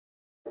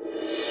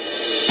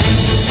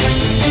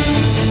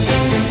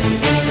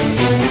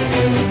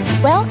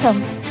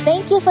Welcome.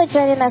 Thank you for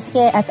joining us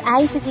here at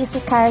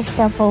ICGC Charis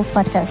Temple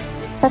podcast.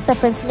 Pastor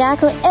Prince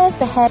Nyako is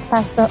the head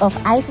pastor of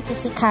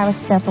ICGC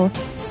Charis Temple,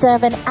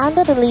 serving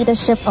under the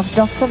leadership of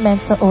Dr.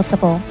 Mensa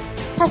Otabil.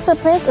 Pastor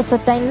Prince is a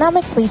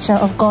dynamic preacher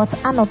of God's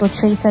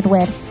unadulterated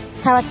word,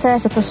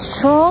 characterized with a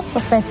strong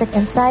prophetic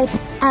insight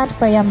and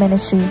prayer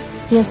ministry.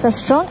 He is a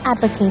strong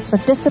advocate for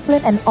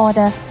discipline and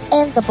order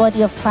in the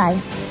body of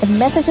Christ, with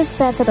messages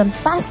centered on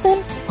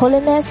fasting,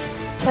 holiness,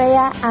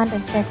 prayer, and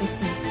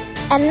integrity.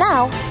 And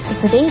now, to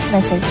today's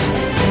message.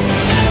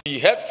 We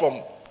heard from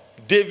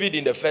David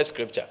in the first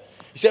scripture.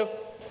 He said,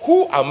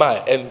 who am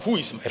I and who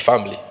is my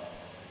family?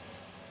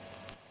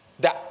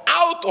 That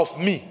out of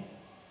me,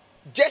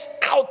 just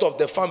out of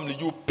the family,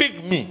 you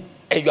picked me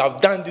and you have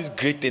done this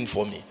great thing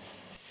for me.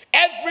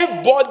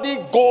 Everybody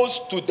goes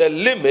to the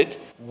limit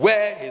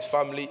where his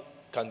family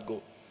can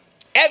go.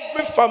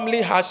 Every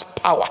family has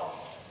power.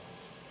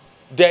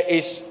 There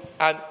is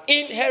an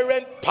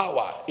inherent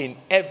power in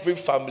every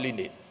family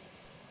name.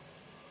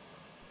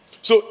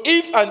 So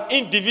if an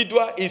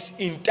individual is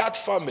in that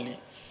family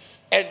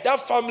and that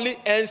family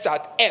ends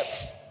at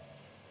F,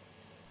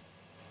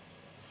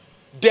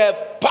 the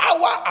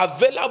power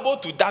available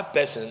to that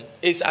person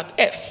is at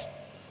F.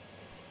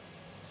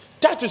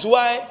 That is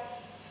why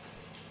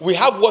we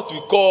have what we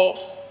call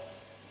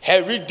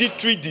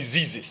hereditary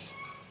diseases.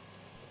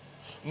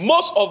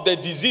 Most of the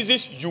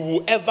diseases you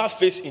will ever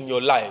face in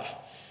your life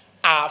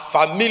are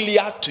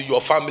familiar to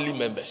your family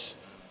members.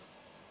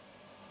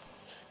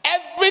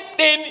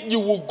 Everything you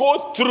will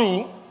go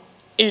through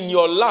in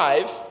your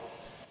life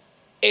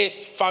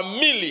is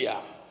familiar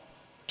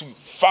to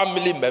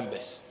family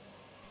members.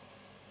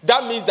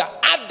 That means that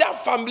other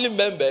family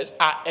members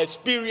are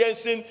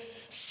experiencing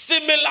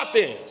similar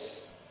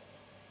things.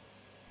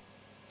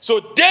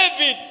 So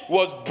David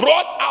was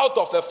brought out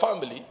of a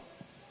family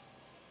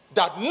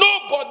that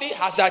nobody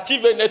has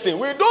achieved anything.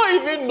 We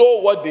don't even know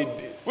what they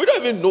did. We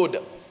don't even know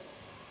them.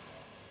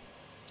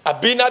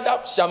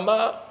 Abinadab,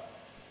 Shammah,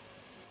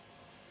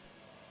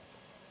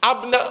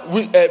 Abner,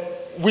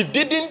 we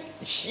didn't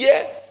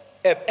hear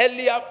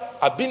Eliab,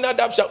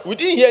 Abinadab, Shammah. We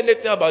didn't hear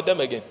anything about them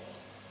again.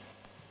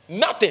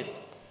 Nothing.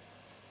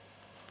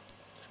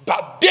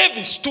 But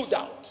David stood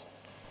out.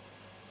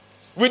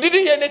 We didn't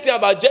hear anything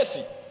about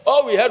Jesse.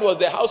 All we heard was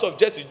the house of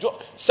Jesse.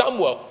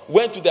 Samuel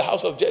went to the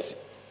house of Jesse.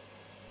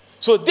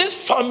 So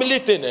this family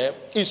thing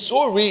is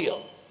so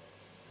real.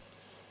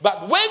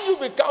 But when you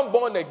become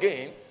born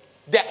again,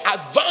 the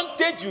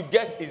advantage you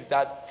get is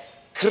that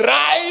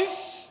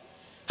Christ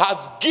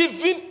has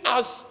given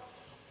us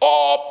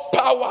all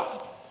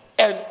power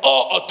and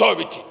all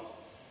authority.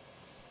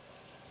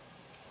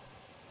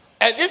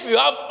 And if you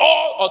have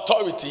all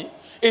authority,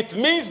 it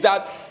means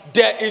that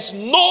there is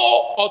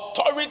no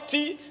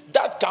authority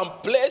that can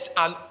place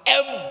an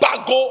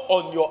embargo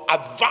on your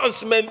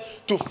advancement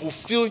to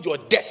fulfill your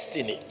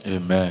destiny.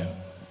 Amen.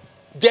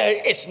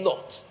 There is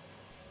not.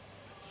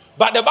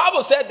 But the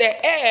Bible said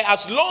the heir,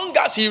 as long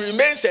as he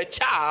remains a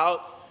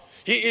child,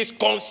 he is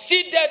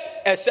considered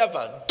a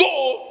servant,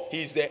 though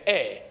he is the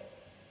heir.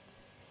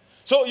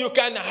 So you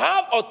can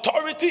have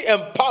authority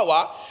and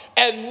power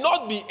and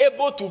not be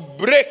able to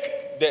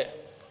break the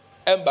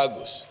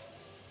embargoes.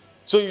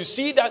 So you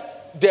see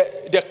that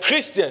the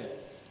Christian,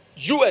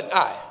 you and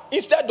I,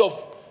 instead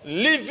of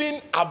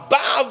living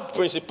above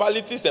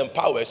principalities and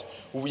powers,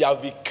 we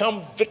have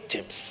become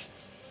victims.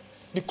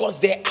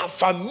 Because there are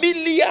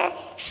familiar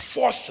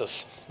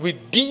forces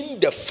within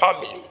the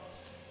family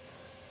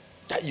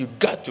that you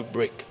got to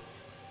break.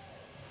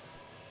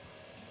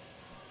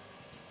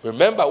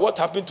 Remember what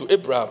happened to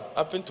Abraham,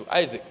 happened to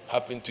Isaac,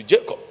 happened to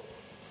Jacob.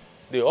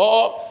 They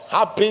all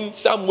happened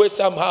some way,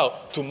 somehow,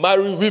 to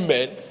marry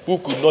women who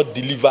could not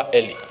deliver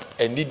early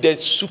and needed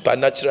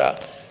supernatural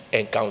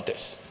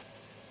encounters.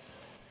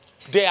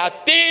 There are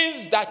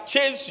things that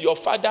chase your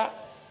father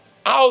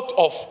out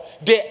of.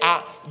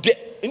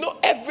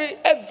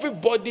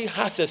 Everybody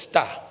has a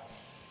star.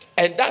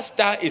 And that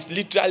star is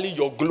literally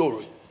your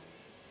glory.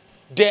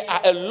 There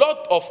are a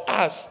lot of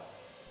us,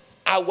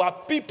 our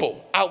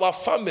people, our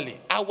family,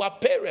 our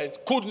parents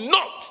could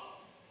not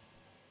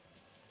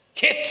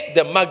hit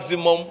the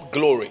maximum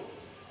glory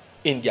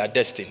in their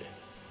destiny.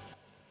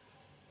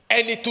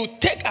 And it will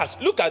take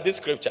us, look at this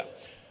scripture.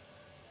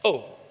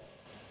 2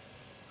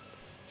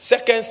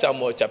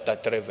 Samuel chapter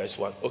 3 verse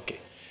 1. Okay.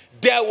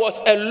 There was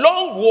a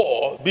long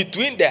war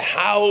between the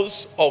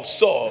house of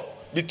Saul,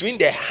 between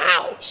the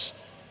house,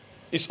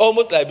 it's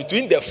almost like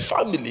between the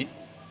family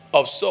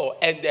of Saul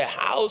and the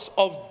house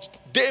of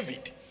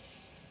David.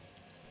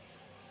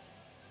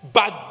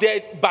 But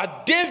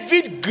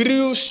David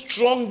grew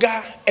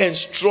stronger and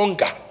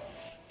stronger.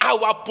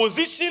 Our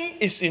position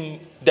is in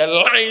the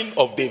line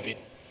of David.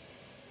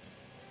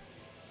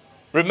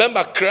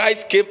 Remember,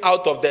 Christ came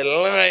out of the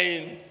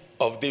line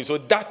of David. So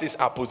that is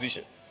our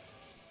position.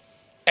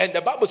 And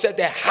the Bible said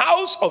the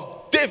house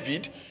of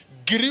David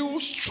grew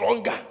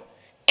stronger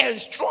and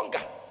stronger.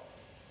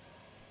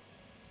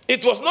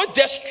 It was not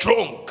just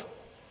strong,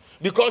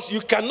 because you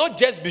cannot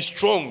just be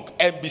strong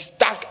and be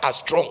stuck as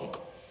strong.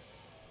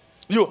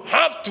 You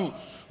have to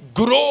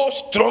grow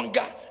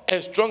stronger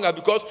and stronger,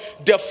 because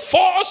the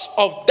force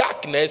of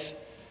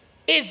darkness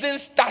isn't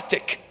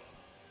static.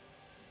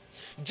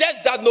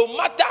 Just that no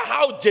matter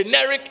how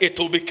generic it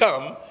will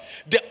become,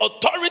 the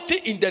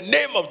authority in the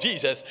name of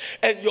Jesus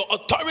and your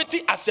authority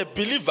as a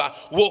believer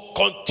will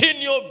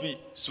continue to be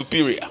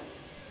superior.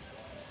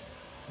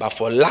 But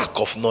for lack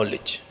of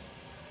knowledge,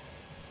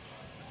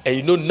 and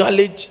you know,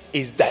 knowledge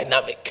is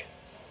dynamic.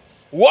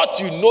 What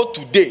you know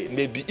today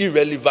may be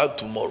irrelevant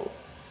tomorrow.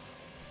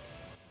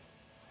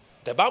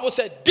 The Bible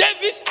said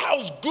David's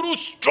house grew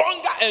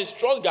stronger and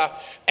stronger,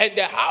 and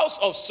the house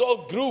of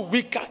Saul grew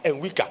weaker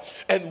and weaker.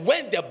 And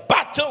when the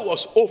battle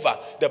was over,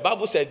 the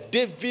Bible said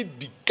David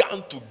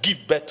began to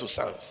give birth to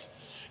sons.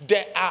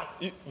 There are,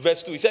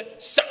 verse 2, he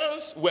said,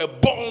 sons were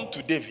born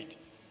to David.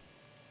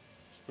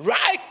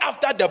 Right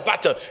after the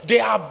battle,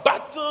 there are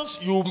battles,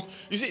 you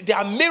see, there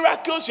are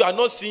miracles you are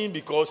not seeing,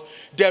 because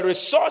the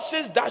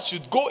resources that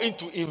should go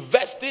into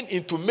investing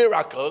into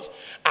miracles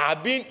are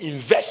being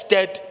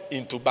invested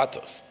into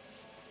battles.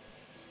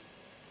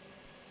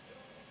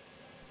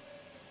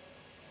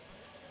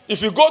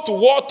 If you go to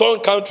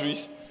war-torn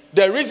countries,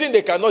 the reason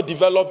they cannot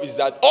develop is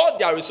that all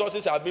their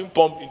resources are being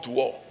pumped into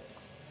war.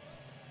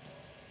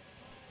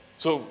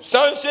 So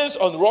sanctions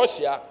on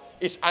Russia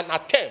is an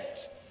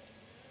attempt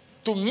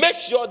to make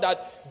sure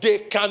that they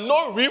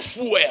cannot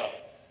refuel.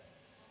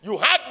 You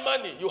had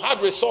money, you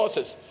had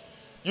resources.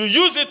 You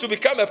use it to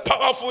become a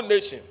powerful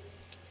nation.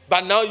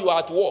 But now you are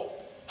at war.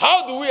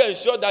 How do we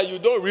ensure that you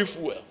don't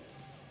refuel?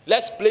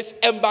 Let's place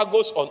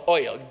embargoes on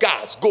oil,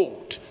 gas,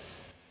 gold.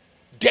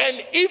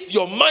 Then if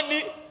your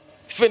money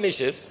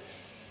finishes,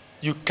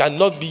 you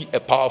cannot be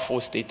a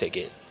powerful state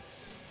again.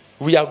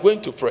 We are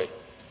going to pray.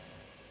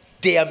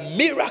 There are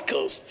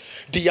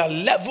miracles, there are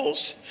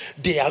levels,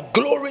 there are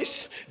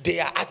glories,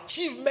 there are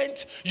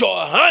achievements your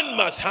hand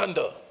must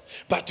handle.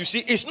 But you see,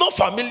 it's not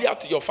familiar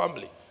to your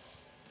family.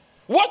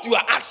 What you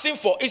are asking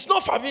for is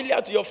not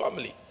familiar to your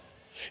family.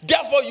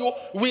 Therefore,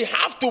 we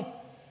have to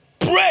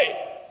pray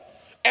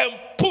and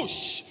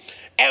push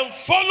and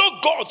follow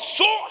God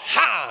so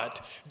hard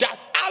that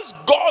as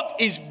God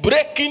is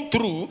breaking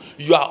through,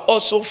 you are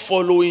also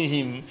following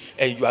him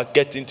and you are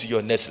getting to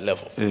your next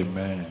level.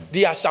 Amen.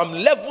 There are some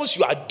levels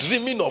you are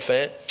dreaming of.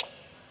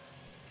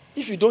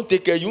 If you don't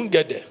take care, you won't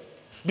get there.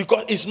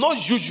 Because it's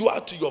not usual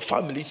to your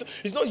family.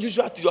 It's not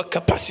usual to your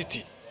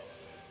capacity.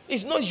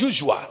 It's not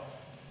usual.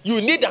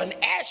 You need an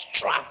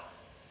extra.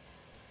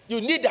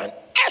 You need an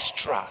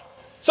extra.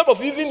 Some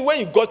of you, even when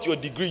you got your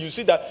degree, you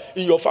see that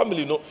in your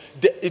family,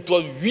 it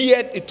was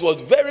weird. It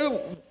was very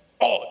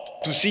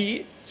odd to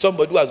see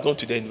somebody who has gone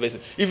to the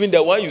university. Even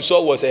the one you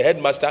saw was a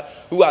headmaster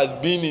who has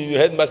been in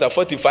headmaster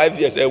 45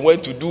 years and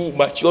went to do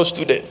mature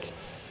students.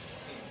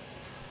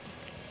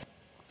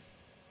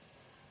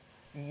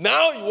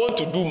 Now you want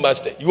to do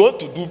master. You want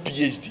to do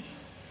PhD.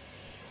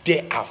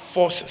 There are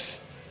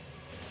forces.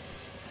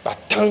 But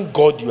thank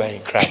God you are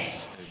in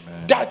Christ.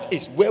 Amen. That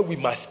is where we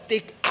must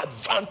take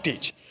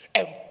advantage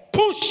and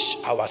push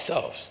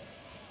ourselves.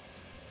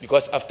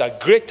 Because after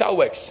greater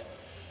works,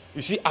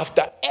 you see,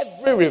 after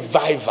every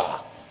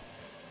revival,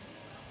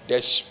 the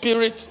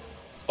spirit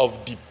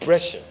of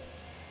depression,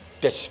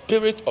 the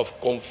spirit of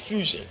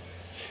confusion,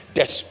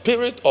 the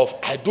spirit of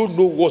I don't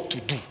know what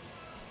to do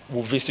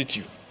will visit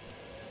you.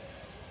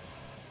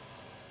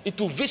 It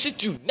will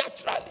visit you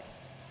naturally.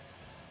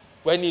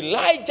 When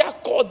Elijah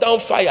called down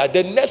fire,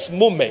 the next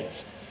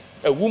moment,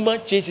 a woman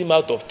chased him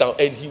out of town,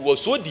 and he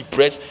was so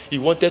depressed, he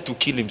wanted to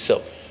kill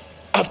himself.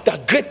 After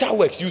greater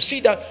works, you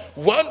see that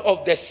one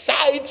of the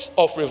sides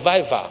of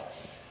revival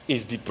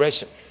is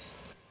depression.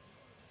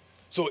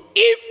 So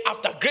if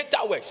after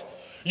greater works,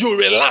 you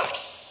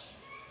relax.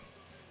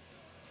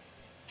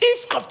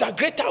 If after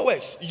greater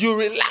works, you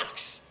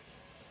relax.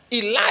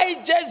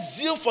 Elijah's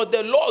zeal for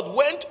the Lord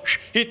went,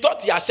 he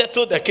thought he had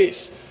settled the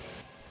case.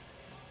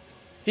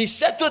 He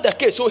settled the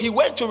case, so he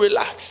went to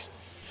relax.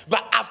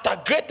 But after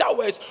greater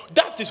works,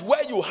 that is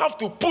where you have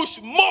to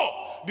push more,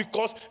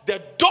 because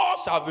the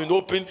doors have been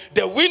opened,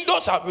 the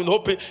windows have been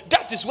opened.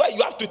 That is where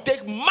you have to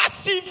take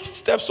massive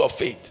steps of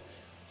faith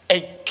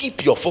and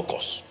keep your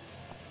focus.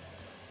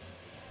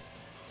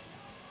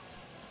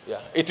 Yeah,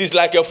 it is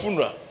like a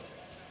funeral.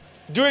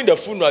 During the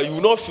funeral, you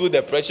will not feel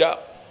the pressure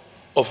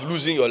of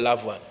losing your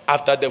loved one.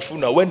 After the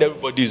funeral, when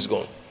everybody is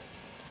gone,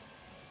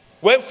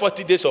 when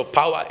 40 days of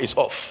power is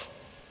off,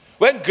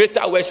 when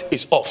greater works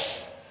is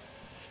off,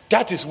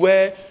 that is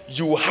where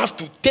you have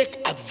to take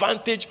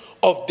advantage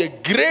of the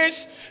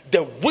grace,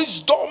 the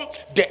wisdom,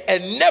 the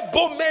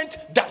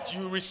enablement that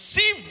you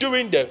received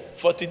during the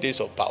 40 days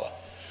of power.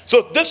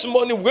 So this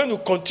morning we're going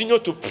to continue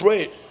to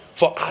pray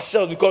for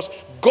ourselves,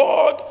 because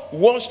God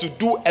wants to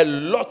do a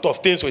lot of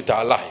things with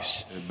our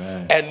lives.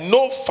 Amen. And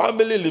no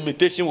family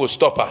limitation will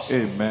stop us.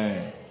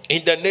 Amen.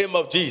 In the name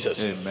of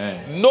Jesus.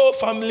 Amen. No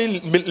family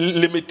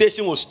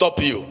limitation will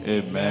stop you.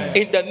 Amen.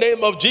 In the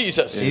name of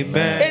Jesus.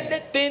 Amen.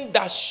 Anything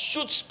that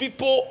shoots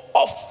people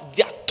off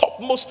their top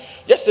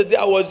almost yesterday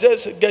I was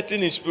just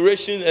getting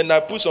inspiration and I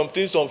put some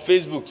things on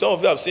Facebook. Some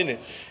of you have seen it.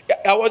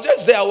 I was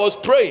just there, I was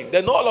praying.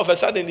 Then all of a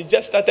sudden it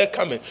just started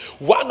coming.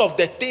 One of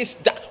the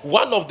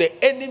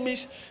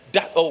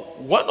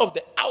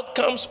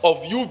outcomes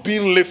of you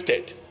being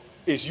lifted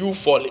is you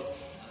falling.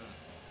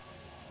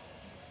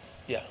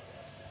 Yeah.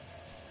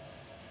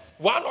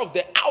 One of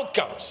the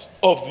outcomes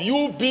of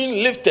you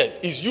being lifted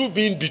is you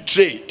being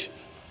betrayed.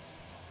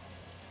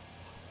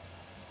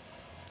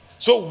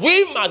 So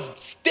we must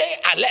stay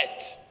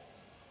alert,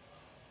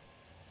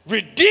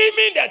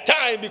 redeeming the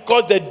time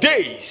because the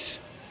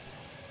days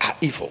are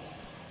evil.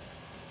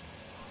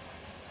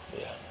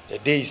 Yeah, the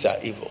days are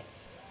evil.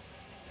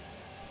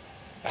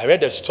 I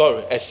read a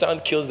story. A son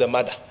kills the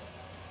mother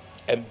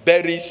and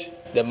buries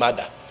the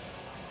mother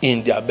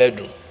in their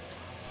bedroom.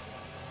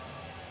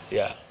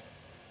 Yeah.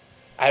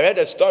 I read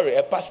a story.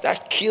 A pastor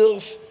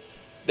kills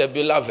the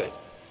beloved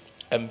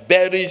and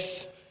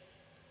buries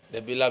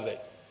the beloved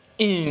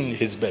in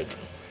his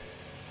bedroom.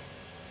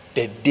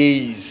 The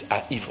days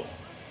are evil.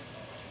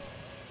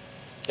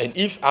 And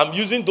if I'm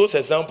using those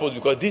examples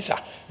because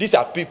these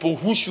are people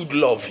who should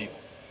love you.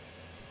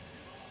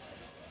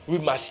 We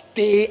must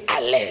stay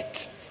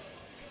alert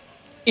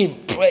in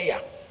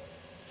prayer,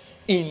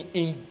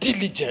 in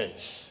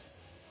diligence,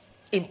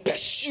 in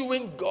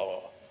pursuing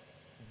God,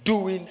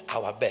 doing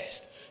our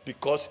best.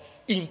 Because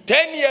in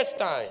 10 years'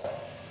 time,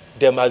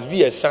 there must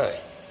be a sign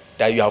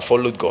that you have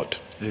followed God.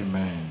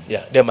 Amen.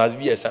 Yeah, there must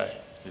be a sign.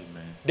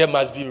 Amen. There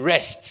must be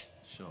rest.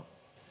 Sure.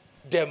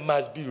 There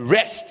must be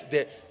rest.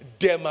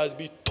 There must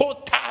be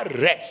total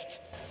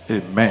rest.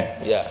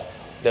 Amen. Yeah,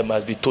 there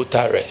must be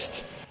total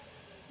rest.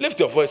 Lift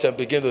your voice and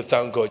begin to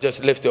thank God.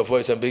 Just lift your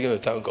voice and begin to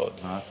thank God.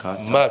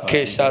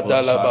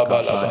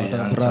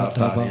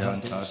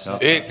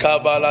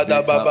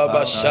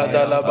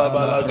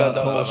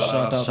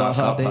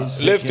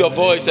 Lift your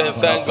voice and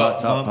thank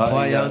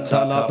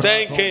God.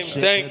 Thank Him,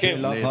 thank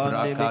Him.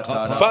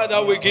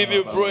 Father, we give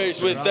you praise.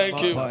 We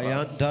thank you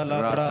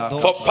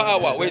for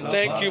power. We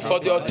thank you for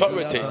the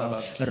authority.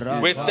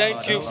 We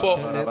thank you for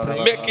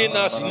making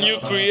us new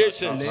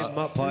creations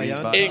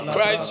in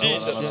Christ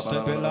Jesus.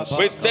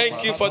 We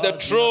thank you for the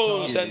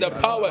thrones and the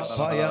powers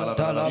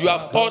you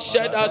have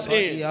ushered us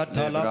in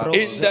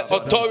the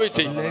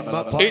authority, in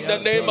the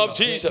name of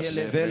Jesus.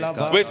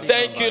 We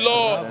thank you,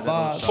 Lord,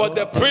 for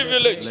the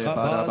privilege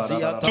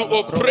to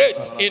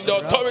operate in the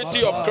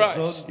authority of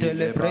Christ.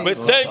 We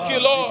thank you,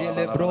 Lord,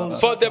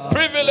 for the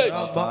privilege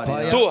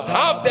to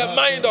have the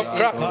mind of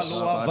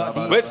Christ.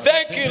 We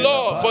thank you,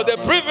 Lord, for the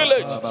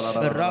privilege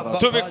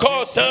to be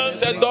called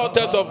sons and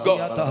daughters of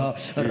God.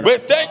 We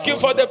thank you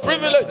for the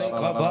privilege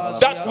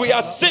that we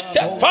are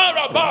seated far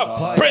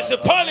above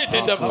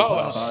principalities and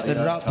powers.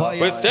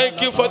 We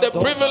thank you for the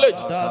privilege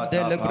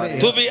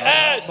to be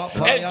heirs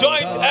and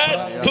joint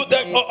heirs to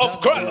the of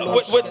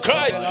Christ, with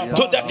Christ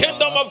to the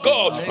kingdom of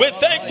God. We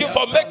thank you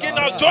for making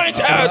us joint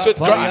heirs with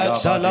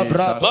Christ.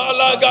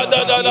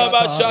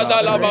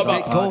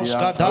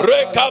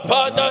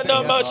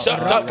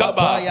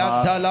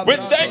 We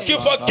thank you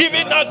for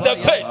giving us the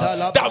faith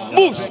that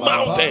moves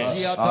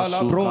mountains.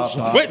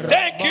 We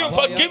thank you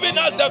for giving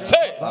us the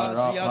faith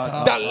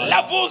that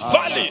levels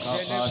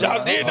valleys.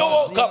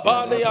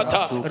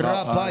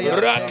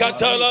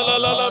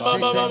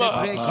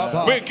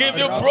 We give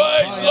you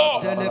praise,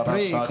 Lord.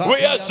 We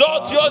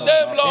exalt your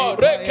name, Lord.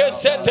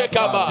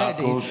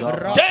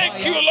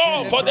 Thank you,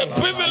 Lord, for the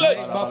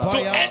privilege to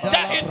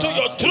enter into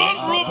your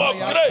throne room of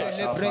grace,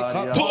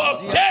 to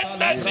obtain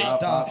mercy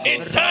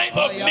in time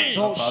of need.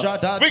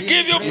 We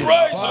give you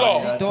praise,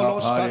 Lord.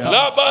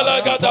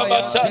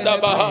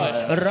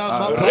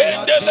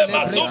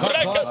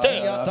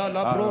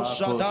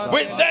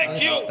 We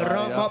thank you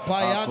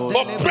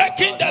for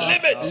breaking the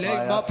limits,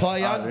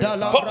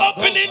 for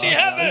opening the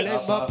heavens.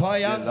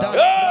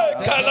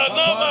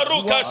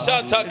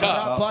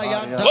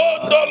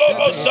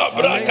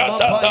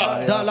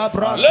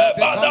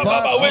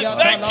 We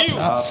thank you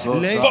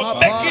for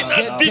making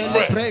us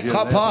different.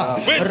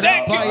 We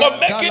thank you for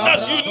making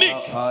us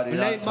unique.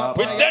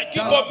 We thank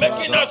you for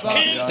making us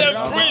kings and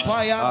priests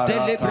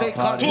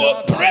to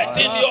operate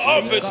in your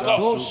office,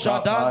 Lord.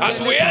 As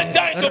we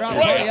enter into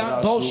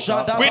prayer,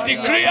 we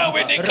decree and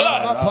we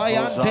declare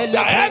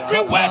that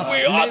every word we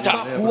utter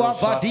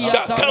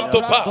shall come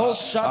to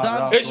pass.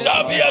 It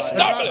shall be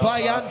established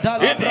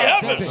in the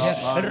heavens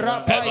and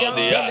on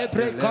the earth.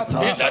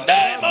 In the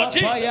name of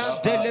Jesus.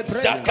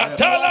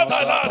 Zakatala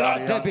Malara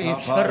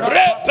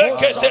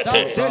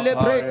Repekesete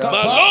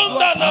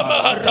Malonda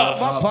Namahata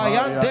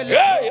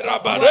Hey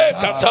Rabare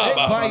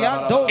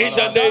Kataba. In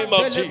the name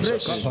of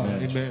Jesus.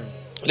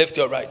 Lift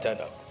your right hand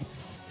up.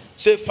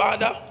 Say,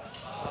 Father,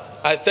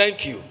 I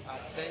thank you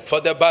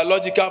for the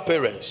biological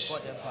parents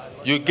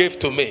you gave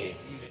to me.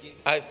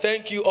 I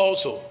thank you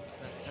also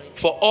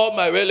for all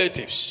my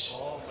relatives.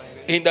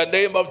 In the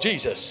name of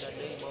Jesus.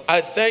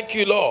 I thank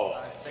you, Lord,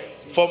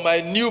 for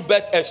my new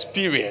birth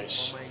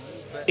experience.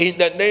 In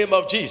the name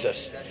of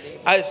Jesus.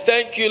 I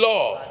thank you,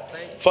 Lord,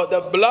 for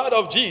the blood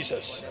of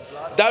Jesus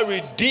that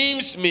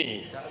redeems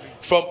me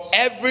from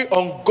every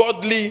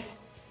ungodly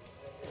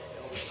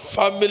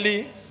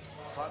family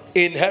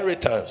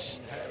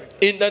inheritance.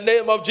 In the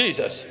name of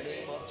Jesus,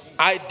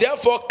 I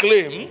therefore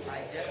claim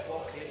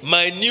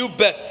my new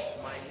birth,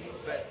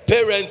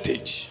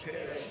 parentage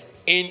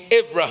in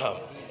Abraham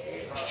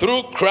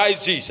through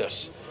Christ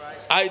Jesus.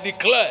 I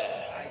declare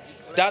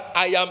that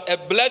I am a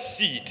blessed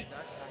seed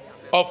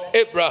of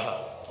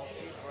Abraham.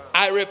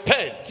 I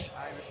repent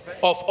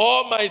of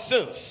all my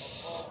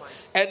sins,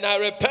 and I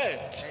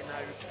repent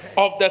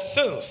of the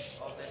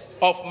sins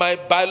of my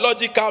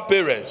biological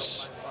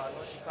parents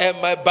and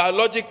my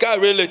biological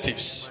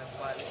relatives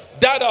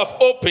that have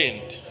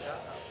opened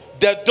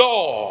the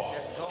door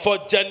for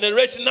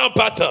generational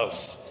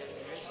battles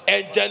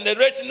and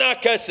generational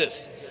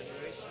curses.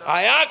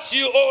 I ask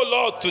you, oh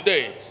Lord,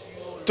 today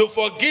to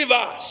forgive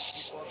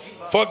us,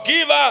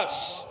 forgive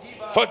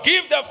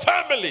the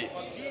family,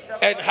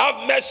 and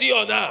have mercy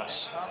on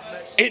us.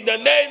 In the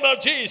name of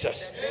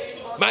Jesus,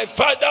 my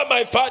Father,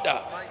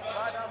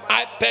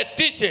 I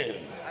petition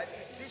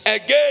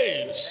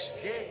against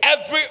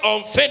every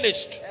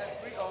unfinished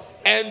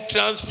and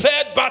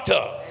transferred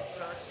battle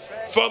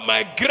from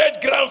my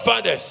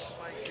great-grandfathers,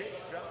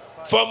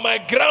 from my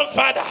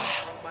grandfather,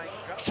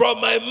 from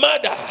my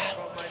mother,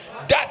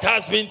 that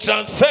has been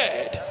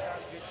transferred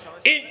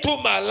into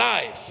my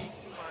life.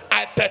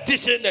 I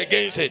petition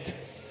against it.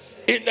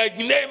 In the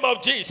name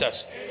of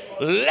Jesus,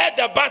 let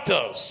the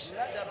battles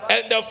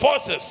and the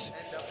forces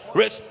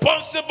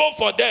responsible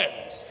for them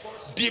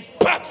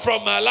depart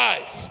from my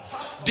life,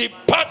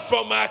 depart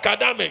from my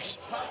academics,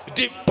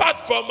 depart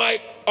from my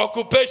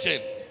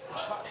occupation,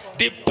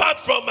 depart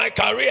from my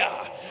career,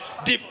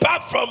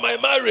 depart from my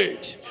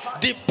marriage,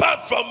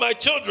 depart from my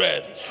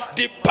children,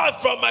 depart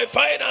from my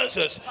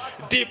finances,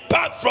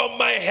 depart from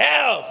my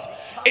health.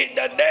 In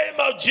the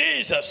name of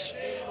Jesus,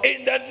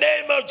 in the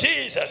name of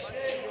Jesus,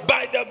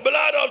 by the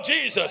blood of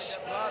Jesus,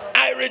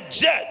 I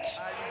reject,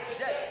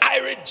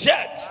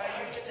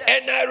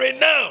 and I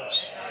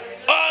renounce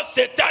all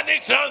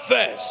satanic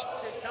transfers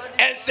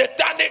and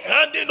satanic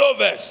handing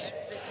overs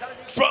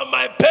from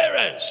my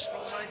parents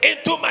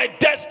into my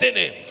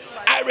destiny.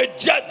 I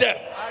reject them.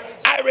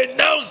 I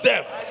renounce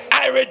them.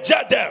 I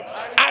reject them.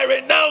 I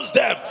renounce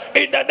them.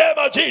 In the name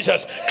of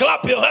Jesus.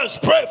 Clap your hands.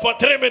 Pray for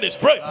 3 minutes.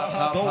 Pray.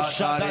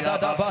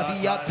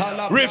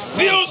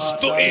 Refuse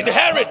to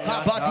inherit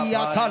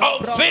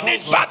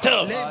unfinished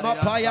battles.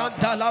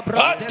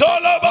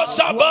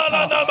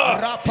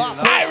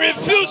 I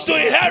refuse to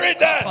inherit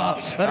them.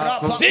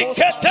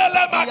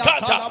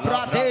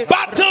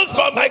 Battles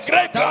from my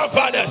great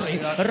grandfathers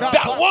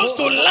that wants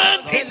to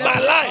land in my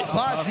life.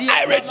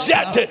 I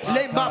reject it.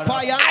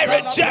 I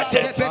reject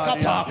it.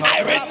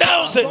 I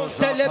renounce it.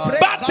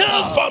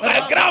 Battles from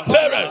my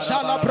grandparents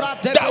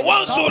that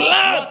wants to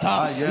land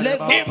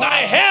in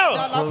my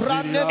health,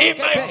 in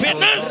my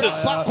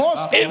finances,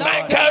 in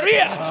my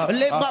career,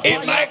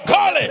 in my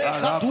calling.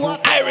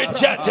 I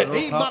reject it.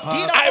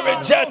 I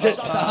reject it.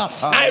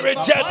 I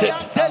reject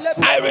it.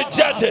 I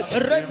reject it.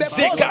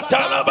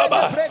 Zikatana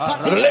baba.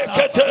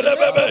 Leketele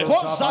bebe.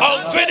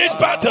 Unfinished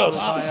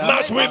battles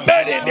must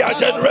remain in their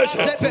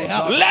generation.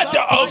 Let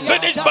the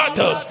unfinished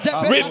battles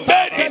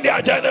remain in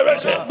their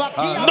generation.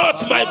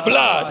 Not my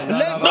blood,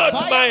 not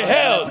my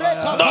health,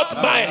 not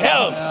my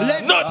health,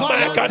 not my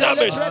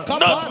academics,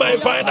 not my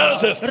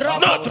finances,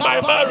 not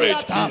my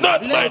marriage,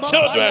 not my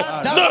children,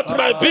 not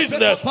my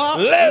business.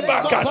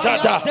 Leba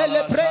kasata.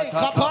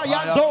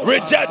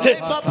 Reject it.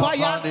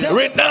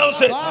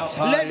 Renounce it.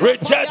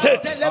 Reject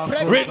it.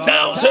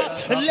 Renounce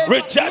it.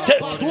 Reject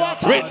it.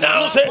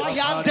 Renounce it.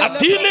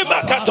 Atili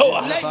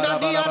makatoa.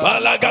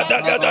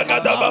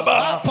 Balagadagadagada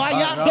baba.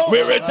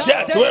 We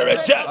reject. We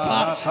reject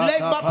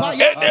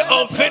any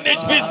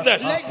unfinished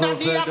business,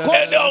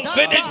 any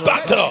unfinished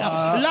battle,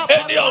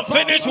 any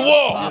unfinished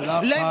war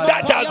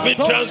that has been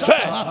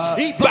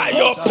transferred by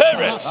your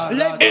parents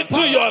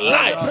into your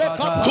life.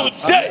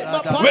 Today,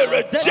 we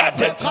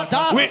reject it,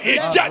 we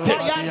eject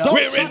it,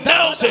 we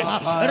renounce it.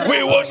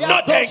 We will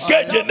not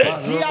engage in it.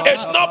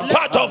 It's not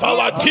part of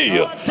our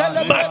deal.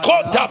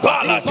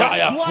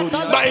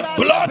 My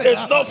blood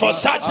is not for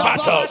such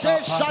battles.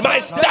 My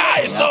star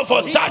is not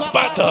for such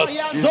battles.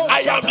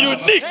 I am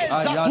unique.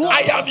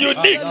 I am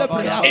unique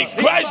in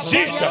Christ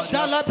Jesus.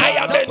 I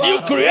am a new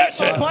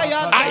creation.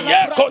 I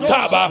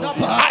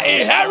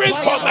inherit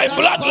from my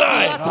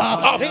bloodline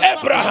of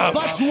Abraham.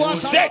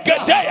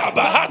 Zekedeya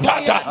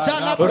bahatata.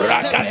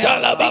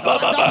 Rakatala baba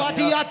baba.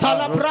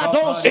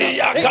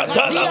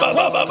 Iyakatala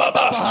baba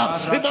baba.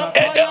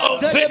 And the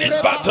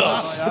unfinished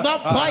battles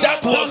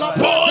that was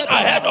born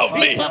ahead of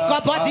me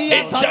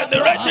in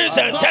generations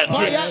and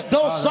centuries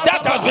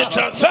that have been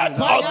transferred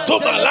onto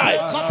my life.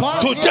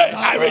 Today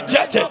I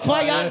reject it.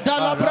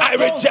 I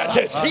reject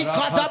it.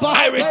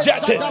 I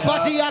reject it.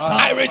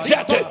 I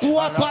reject it.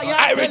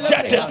 I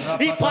reject it.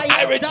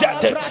 I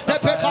reject it.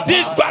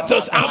 These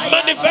battles are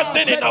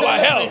manifesting in our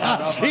health,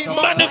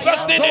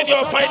 manifesting in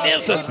your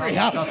finances,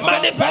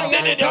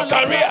 manifesting in your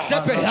career.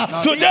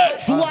 Today,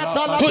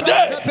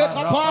 today,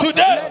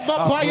 today.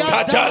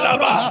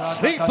 Katalaba,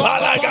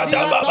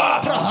 Palagadababa,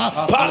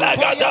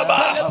 Palagadaba,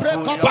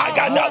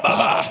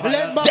 Bagadababa.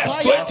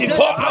 Just 20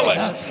 24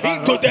 hours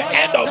to the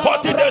end of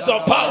 40 days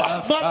of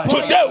power.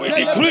 Today we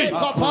decree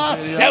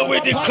and we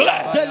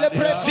declare,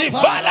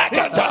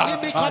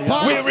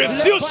 we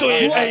refuse to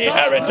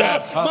inherit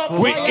them.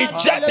 We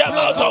eject them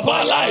out of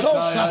our lives.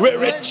 We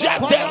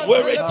reject them. We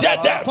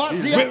reject them.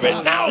 We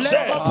renounce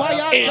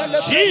them. In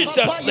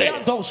Jesus' name.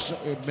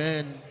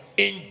 Amen.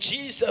 In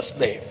Jesus'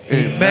 name.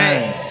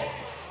 Amen.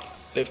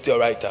 Lift your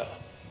right hand.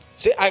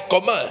 Say, I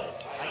command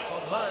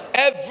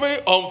every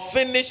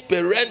unfinished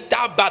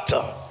parental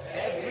battle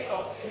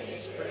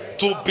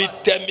to be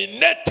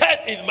terminated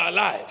in my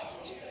life.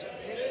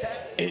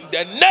 In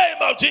the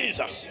name of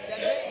Jesus,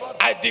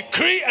 I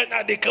decree and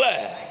I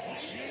declare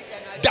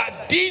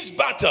that these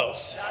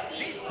battles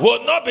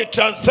will not be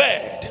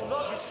transferred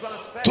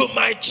to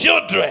my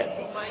children,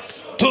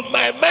 to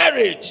my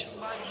marriage,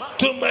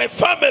 to my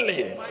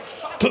family,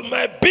 to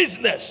my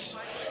business,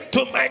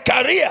 to my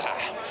career,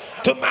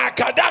 to my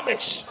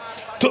academics,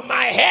 to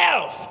my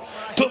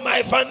health, to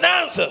my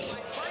finances.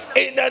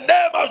 In the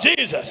name of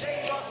Jesus,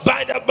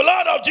 by the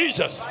blood of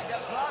Jesus,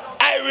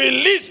 I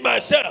release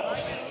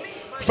myself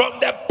from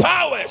the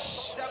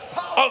powers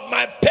of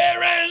my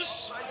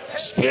parents'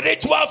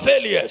 spiritual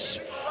failures.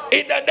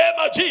 In the name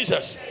of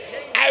Jesus,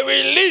 I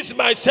release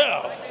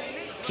myself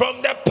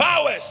from the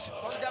powers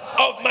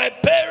of my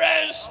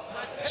parents'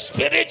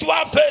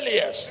 spiritual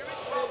failures.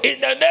 In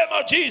the name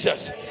of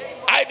Jesus,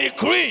 I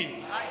decree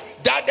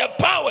that the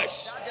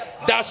powers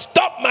that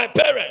stop my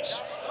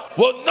parents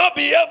will not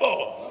be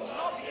able,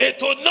 it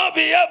will not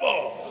be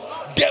able,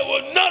 they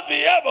will not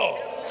be able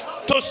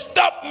to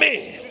stop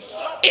me.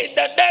 In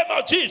the name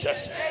of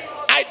Jesus,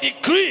 I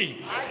decree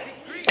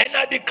and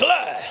I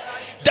declare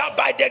that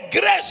by the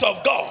grace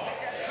of God,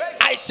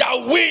 I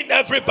shall win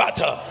every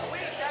battle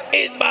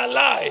in my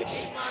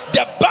life.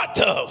 The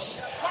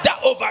battles that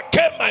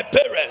overcame my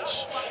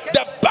parents,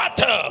 the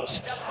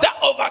battles that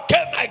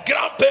overcame my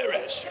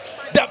grandparents,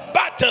 the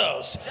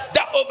battles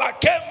that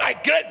overcame my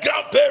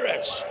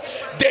great-grandparents,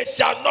 they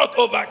shall not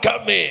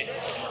overcome me,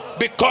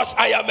 because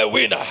I am a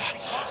winner.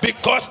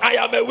 Because I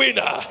am a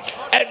winner,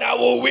 and I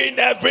will win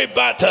every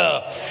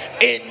battle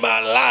in my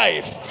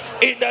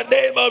life. In the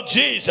name of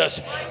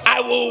Jesus,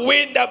 I will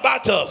win the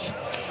battles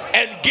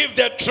and give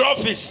the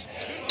trophies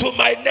to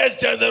my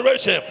next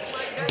generation.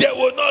 They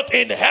will not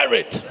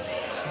inherit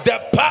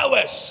the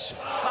powers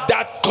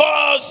that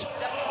cause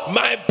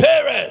my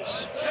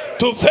parents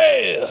to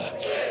fail.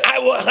 I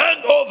will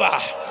hand over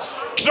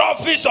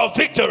trophies of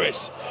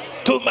victories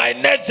to my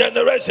next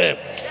generation.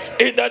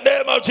 In the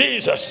name of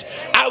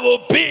Jesus, I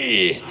will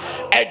be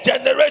a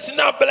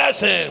generational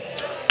blessing,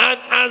 an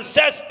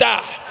ancestor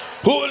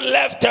who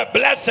left a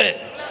blessing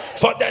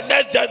for the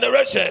next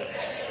generation.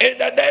 In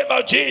the name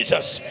of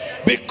Jesus,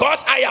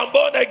 because I am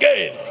born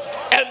again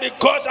and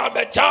because I'm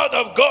a child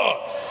of God,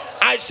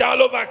 I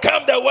shall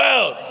overcome the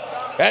world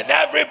and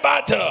every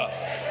battle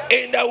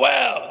in the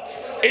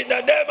world. In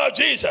the name of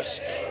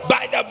Jesus,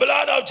 by the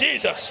blood of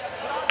Jesus,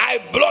 I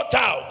blot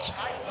out.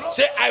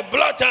 Say, I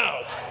blot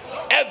out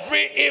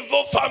every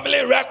evil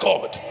family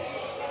record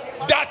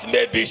that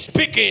may be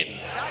speaking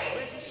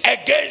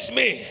against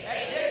me.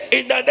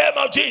 In the name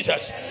of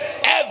Jesus,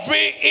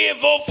 every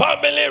evil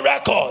family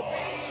record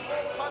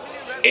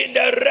in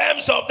the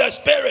realms of the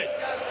spirit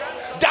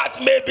that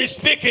may be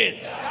speaking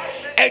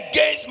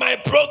against my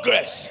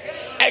progress,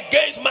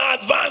 against my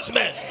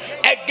advancement,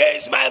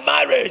 against my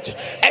marriage,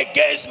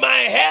 against my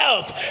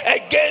health,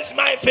 against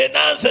my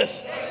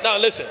finances. Now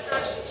listen,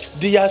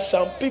 there are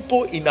some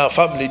people in our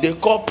family, they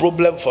call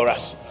problem for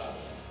us.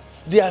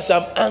 There are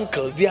some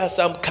uncles, there are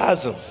some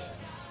cousins.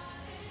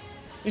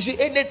 You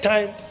see,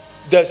 anytime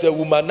there's a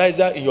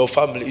womanizer in your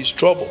family, it's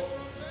trouble.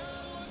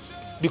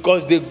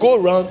 Because they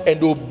go around and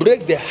they'll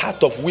break the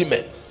heart of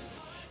women.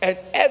 And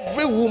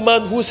every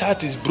woman whose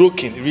heart is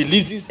broken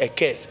releases a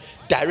curse,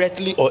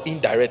 directly or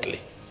indirectly.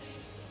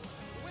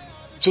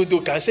 So they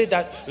can say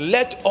that,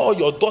 let all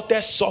your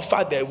daughters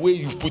suffer the way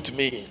you've put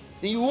me in.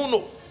 And you won't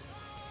know.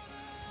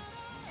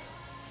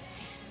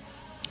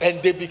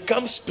 And they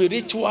become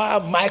spiritual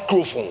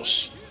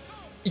microphones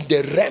in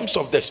the realms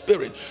of the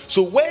spirit.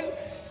 So when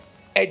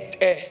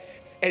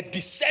a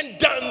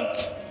descendant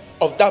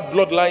of that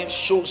bloodline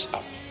shows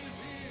up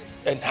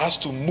and has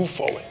to move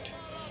forward,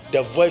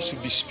 the voice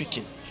will be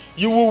speaking.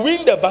 You will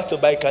win the battle,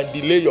 but it can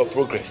delay your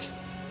progress.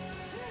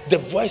 The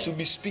voice will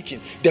be speaking.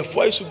 The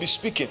voice will be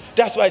speaking.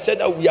 That's why I said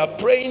that we are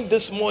praying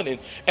this morning.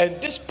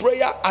 And this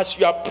prayer, as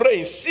you are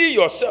praying, see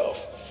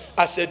yourself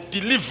as a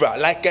deliverer,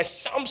 like a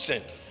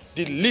Samson,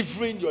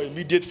 delivering your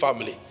immediate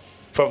family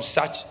from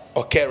such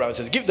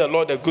occurrences. Give the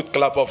Lord a good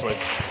clap offering.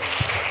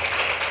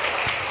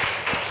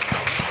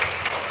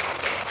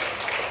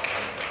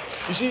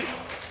 You see,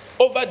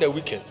 over the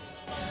weekend,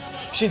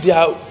 see, there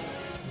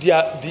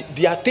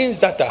are things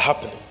that are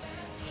happening.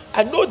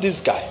 I know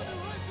this guy.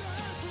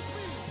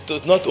 It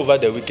was not over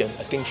the weekend.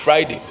 I think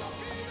Friday.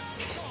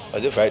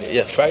 Was it Friday?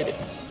 Yeah, Friday.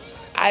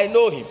 I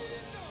know him.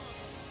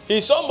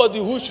 He's somebody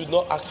who should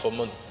not ask for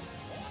money.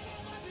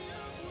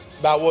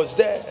 But I was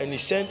there and he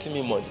sent me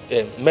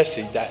a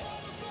message that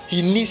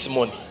he needs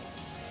money.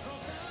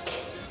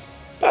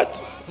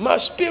 But my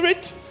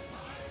spirit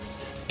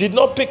did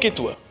not pick it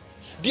well.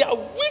 There are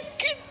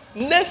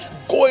wickedness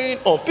going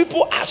on.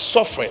 People are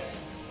suffering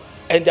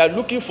and they are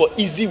looking for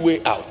easy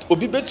way out.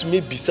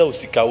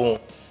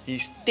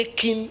 He's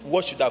taking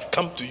what should have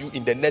come to you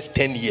in the next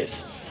 10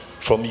 years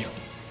from you.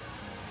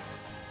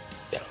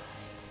 Yeah.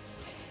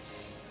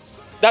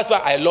 That's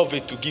why I love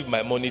it to give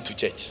my money to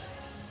church.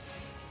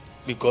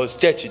 Because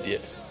church is there.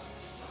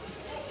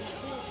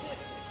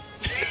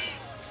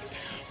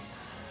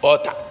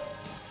 Altar.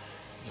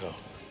 No.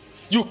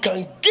 You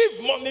can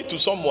give money to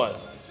someone.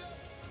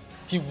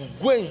 He will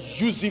go and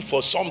use it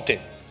for something.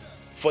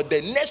 For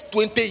the next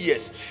 20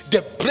 years, the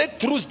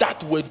breakthroughs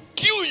that will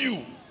due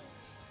you,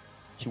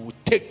 he will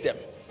take them.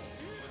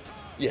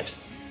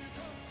 Yes.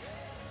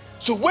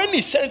 So when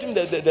he sent him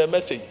the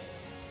message,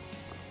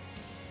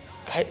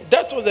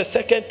 that was the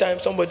second time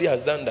somebody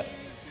has done that.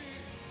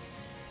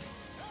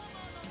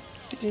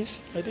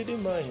 I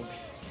didn't mind him.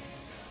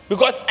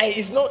 Because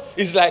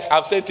it's like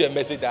I've sent you a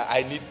message that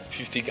I need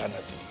 50 Ghana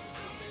cedis.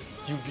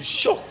 You'll be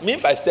shocked. Me,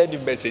 if I send you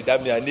a message,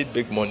 that means I need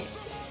big money.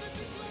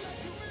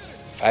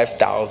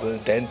 $5,000,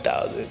 $10,000,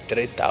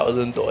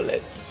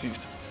 $3,000,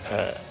 50.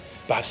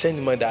 But I've sent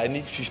him money that I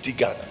need 50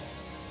 Ghana.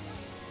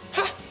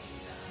 Huh?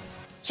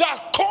 So I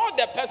called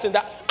the person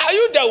that, are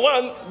you the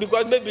one?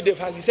 Because maybe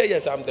he said,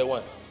 yes, I'm the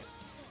one.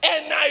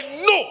 And I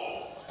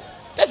know.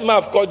 That's why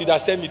I've called you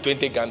that send me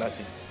 20 Ghana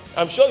cedis.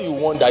 I'm sure you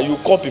wonder, you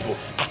call people.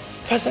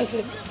 Pastor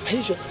said, are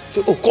you sure?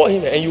 So, call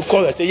him. And you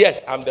call and say,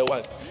 yes, I'm the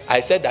one. I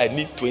said I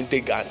need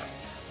 20 Ghana.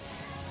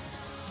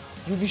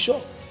 You'll be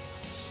sure.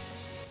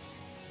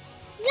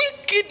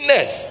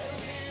 Wickedness.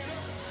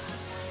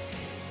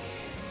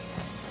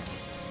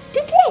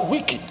 People are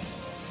wicked.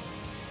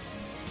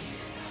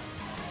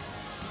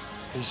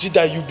 You see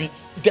that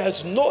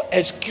there's no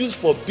excuse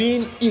for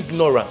being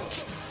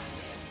ignorant.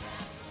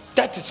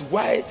 That is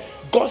why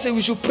God said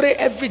we should pray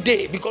every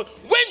day. Because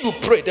when you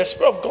pray, the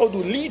Spirit of God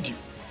will lead you.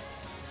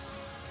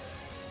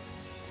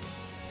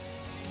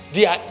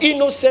 They are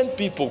innocent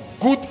people,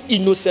 good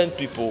innocent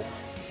people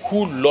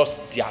who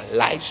lost their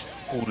lives,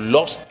 who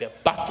lost the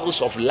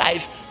battles of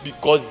life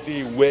because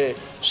they were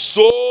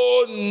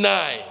so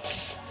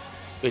nice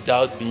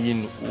without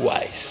being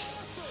wise.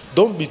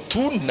 Don't be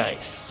too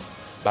nice,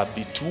 but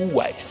be too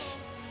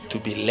wise to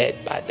be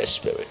led by the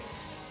Spirit.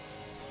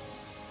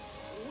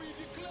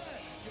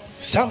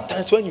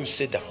 Sometimes when you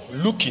sit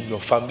down, look in your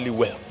family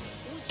well.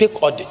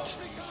 Take audit.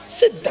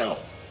 Sit down.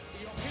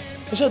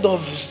 Instead of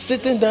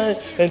sitting down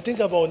and think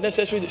about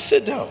necessary,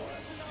 sit down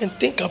and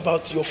think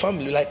about your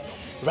family. Like,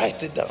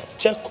 write it down.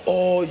 Check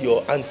all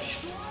your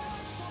aunties.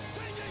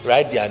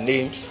 Write their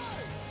names.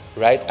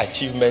 Write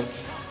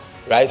achievements.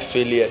 Write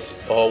failures.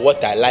 Or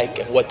what I like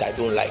and what I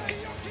don't like.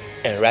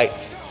 And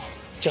write.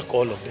 Check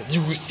all of them.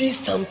 You will see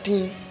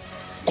something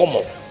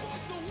common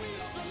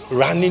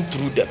running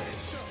through them.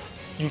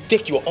 You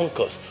take your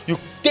uncles. You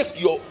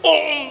take your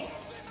own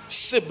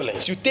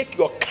siblings. You take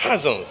your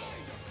cousins.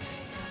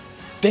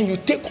 Then you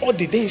take all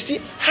the day. You see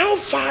how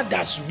far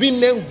does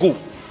women go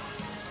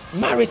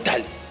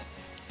maritally,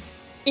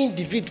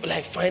 individual,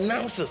 like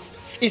finances.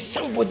 Is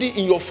somebody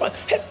in your family?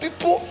 Hey,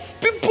 people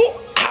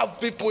have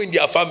people in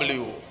their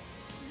family.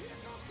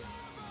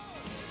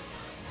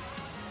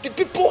 The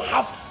people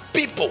have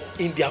people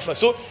in their family.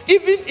 So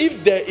even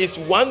if there is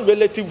one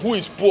relative who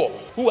is poor,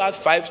 who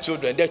has 5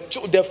 children,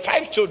 the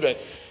 5 children,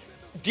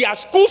 their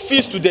school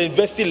fees to the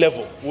university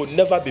level will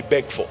never be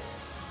begged for,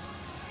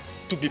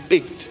 to be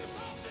paid.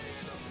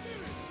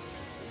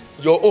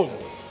 Your own.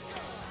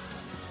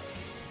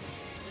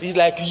 It's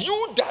like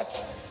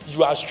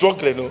you are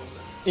struggling. No?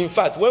 In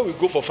fact, when we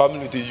go for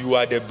family day, you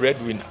are the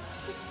breadwinner.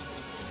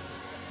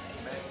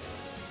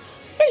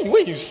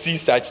 When you see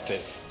such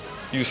things,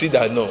 you see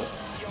that no,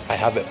 I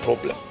have a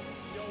problem.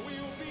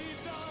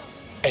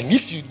 And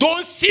if you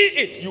don't see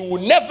it, you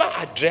will never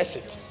address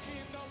it.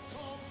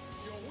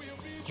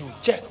 You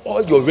check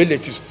all your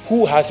relatives.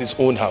 Who has his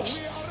own house?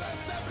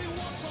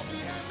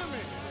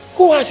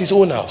 Who has his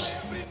own house?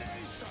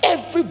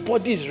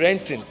 Everybody is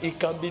renting. It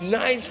can be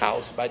nice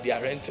house, but they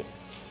are renting.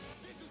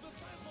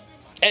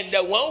 And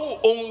the one who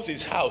owns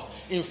his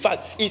house, in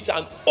fact, it's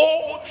an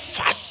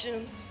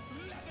old-fashioned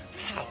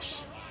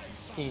house,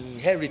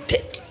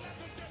 inherited.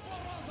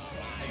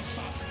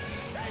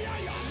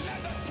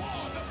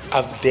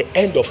 At the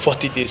end of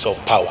 40 days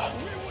of power,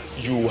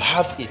 you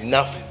have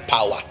enough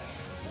power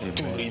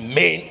to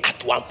remain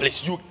at one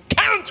place. You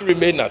can't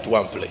remain at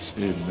one place.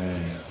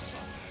 Amen.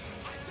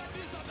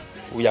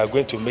 We are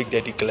going to make the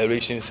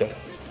declarations and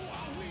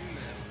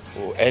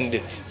we'll end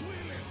it.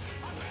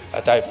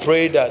 That I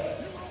pray that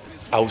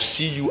I'll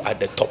see you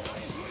at the top.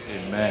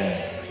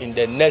 Amen. In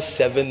the next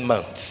 7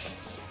 months,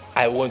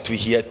 I want to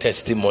hear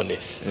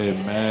testimonies.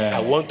 Amen. I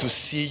want to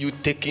see you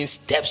taking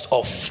steps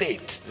of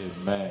faith.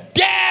 Amen.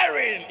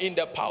 Daring in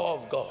the power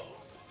of God.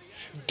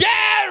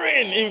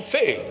 Daring in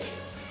faith.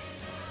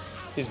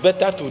 It's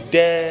better to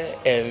dare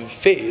and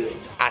fail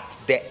at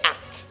the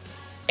act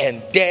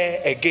and dare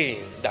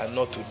again than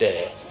not to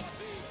dare.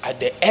 At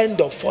the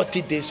end of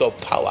 40 days of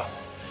power,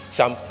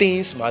 some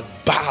things must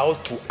bow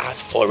to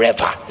us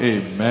forever.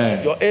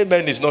 Amen. Your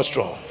amen is not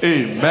strong.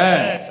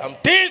 Amen. Some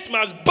things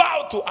must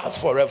bow to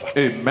us forever.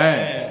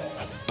 Amen.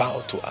 Must bow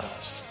to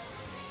us.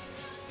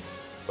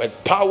 When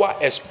power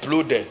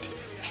exploded,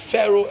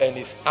 Pharaoh and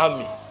his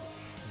army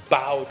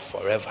bowed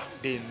forever.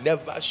 They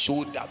never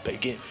showed up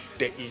again.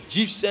 The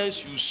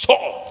Egyptians you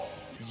saw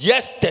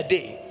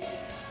yesterday,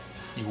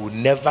 you will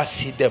never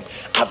see them.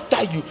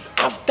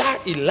 After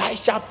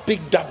Elisha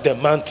picked up the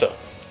mantle,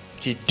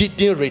 he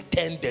didn't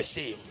return the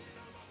same.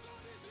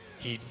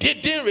 He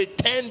didn't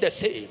return the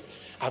same.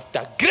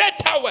 After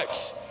greater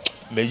works,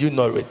 may you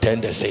not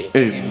return the same.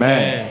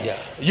 Amen. Yeah,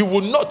 you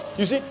will not.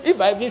 You see, if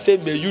I even say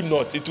may you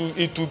not,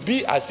 it will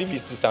be as if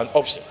it's an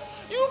option.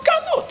 You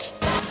cannot.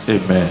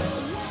 Amen.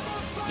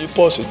 You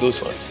pause with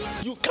those ones.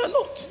 You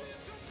cannot.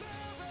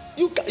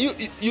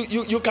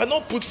 You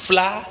cannot put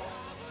flour.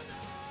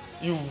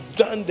 You've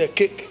done the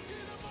cake.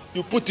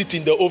 You put it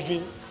in the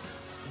oven.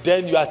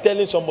 Then you are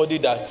telling somebody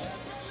that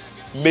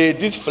may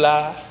this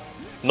flour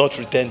not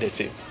return the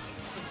same.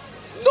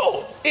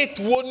 No, it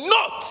will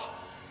not.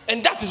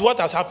 And that is what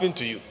has happened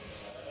to you.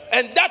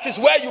 And that is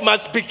where you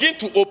must begin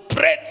to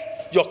operate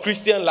your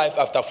Christian life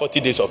after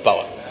 40 days of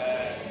power.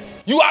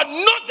 You are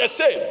not the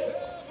same.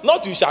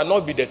 Not you shall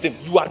not be the same.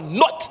 You are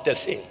not the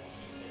same.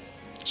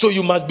 So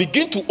you must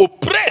begin to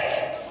operate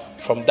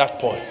from that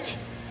point.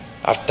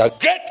 After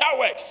greater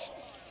works,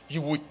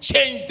 you will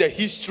change the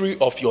history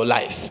of your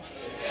life.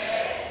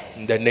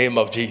 In the name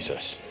of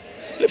Jesus.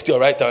 Lift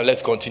your right hand.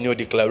 Let's continue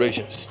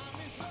declarations.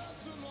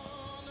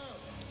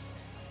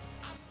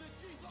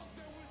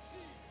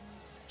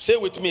 Say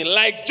with me,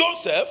 like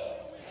Joseph,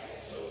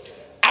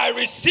 I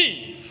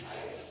receive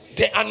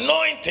the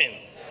anointing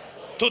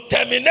to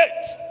terminate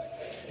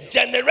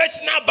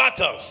generational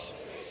battles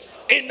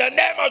in the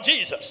name of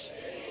Jesus.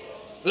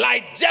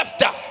 Like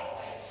Jephthah,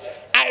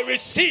 I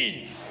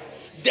receive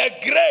the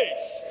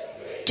grace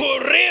to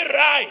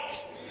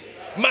rewrite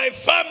my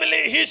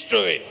family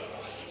history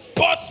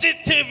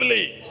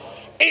positively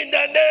in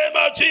the name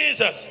of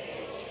Jesus.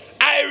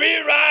 I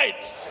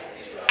rewrite.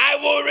 I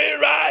will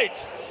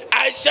rewrite.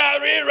 I shall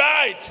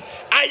rewrite.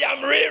 I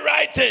am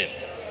rewriting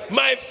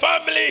my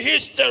family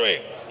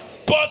history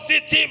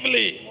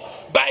positively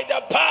by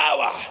the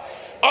power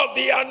of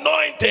the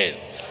anointing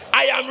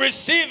I am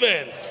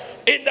receiving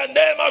in the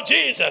name of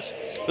Jesus.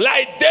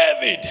 Like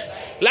David,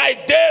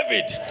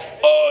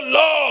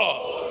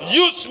 oh Lord,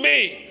 use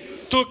me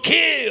to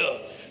kill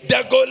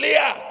the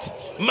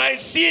Goliath my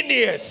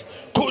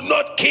seniors could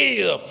not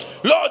kill.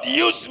 Lord,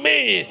 use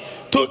me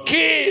to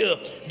kill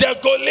the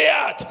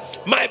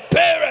Goliath my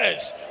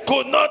parents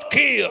could not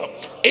kill.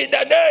 In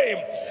the name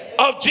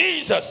of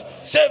Jesus,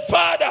 say,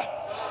 Father,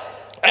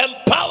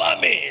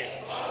 empower me.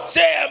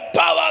 Say,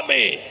 empower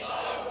me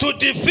to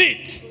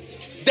defeat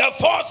the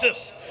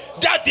forces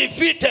that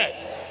defeated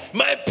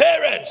my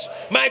parents,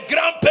 my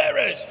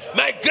grandparents,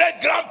 my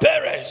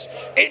great-grandparents.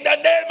 In the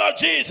name of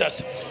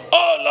Jesus,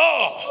 oh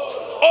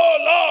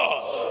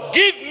Lord,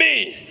 give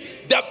me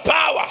the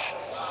power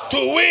to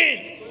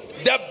win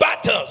the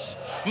battles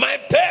my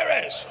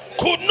parents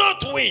could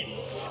not win.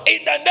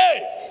 In the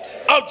name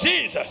of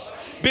Jesus,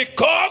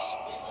 because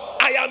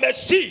I am a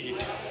seed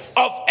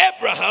of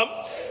Abraham,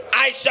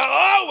 I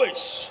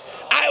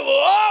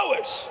will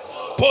always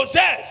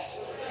possess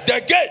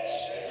the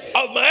gates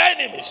of my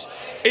enemies.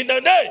 In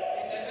the name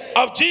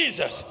of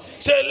Jesus,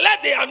 say,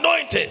 let the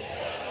anointing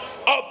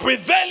of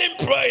prevailing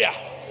prayer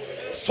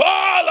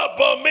fall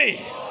upon me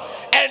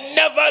and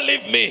never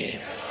leave me.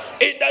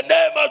 In the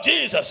name of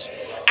Jesus,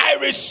 I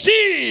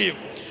receive,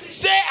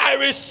 say, I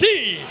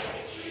receive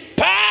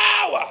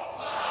power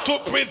to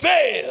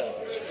prevail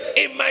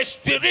in my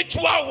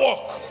spiritual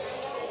walk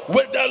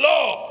with the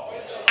Lord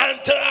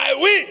until I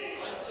win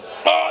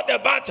all the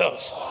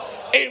battles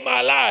in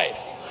my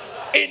life.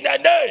 In the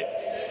name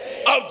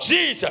of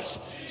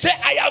Jesus, say,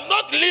 I am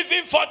not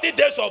living 40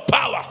 days of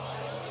power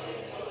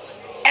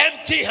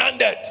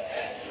empty-handed.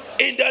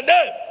 In the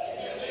name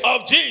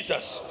of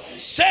Jesus,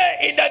 say,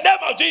 in the name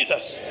of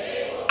Jesus,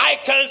 I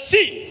can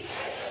see,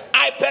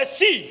 I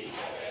perceive,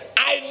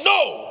 I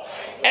know,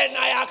 and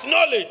I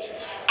acknowledge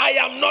I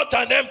am not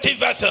an empty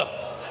vessel.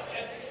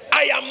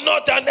 I am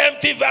not an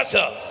empty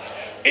vessel.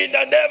 In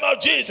the name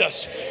of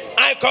Jesus,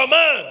 I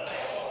command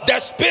the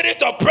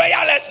spirit of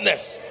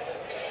prayerlessness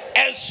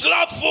and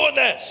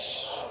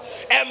slothfulness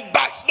and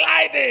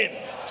backsliding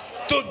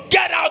to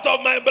get out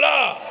of my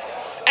blood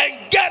and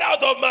get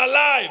out of my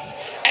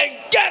life and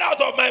get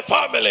out of my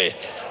family.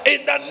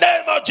 In the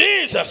name of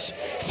Jesus,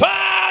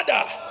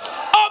 Father,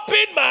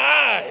 open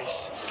my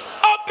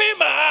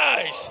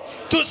eyes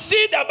to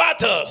see the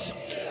battles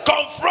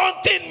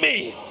confronting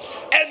me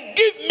and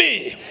give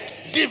me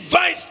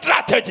divine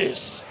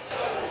strategies.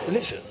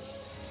 Listen.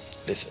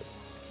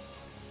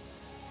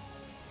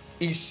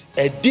 It's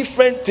a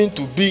different thing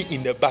to be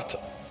in a battle,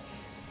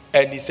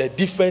 and it's a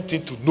different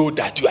thing to know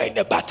that you are in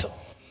a battle.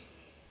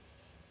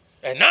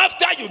 And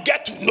after you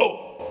get to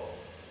know,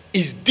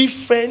 it's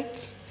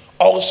different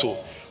also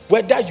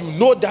whether you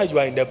know that you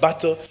are in a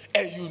battle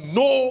and you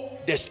know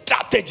the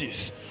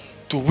strategies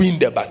to win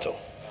the battle.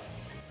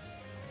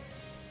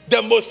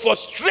 The most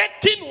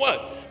frustrating one,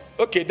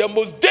 the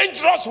most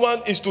dangerous one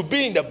is to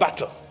be in the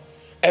battle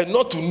and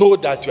not to know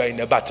that you are in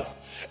a battle.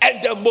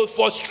 And the most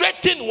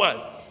frustrating one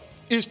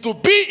is to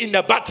be in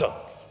a battle,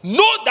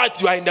 know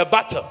that you are in a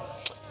battle,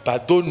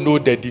 but don't know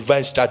the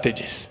divine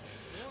strategies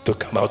to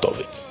come out of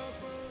it.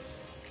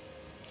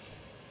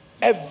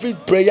 Every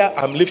prayer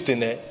I'm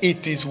lifting,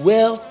 it is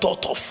well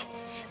thought of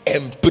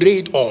and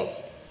prayed on.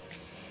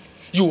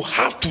 You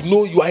have to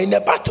know you are in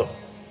a battle.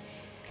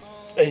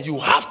 And you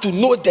have to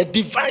know the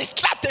divine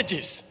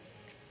strategies.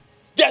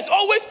 There's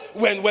always,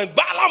 when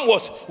Balaam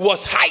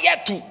was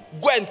hired to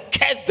go and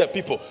curse the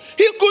people,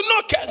 he could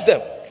not curse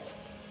them.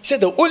 He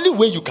said the only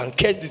way you can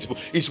curse these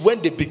people is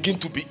when they begin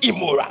to be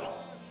immoral.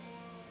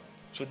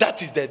 So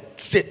that is the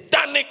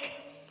satanic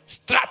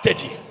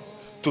strategy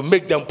to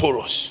make them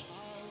porous.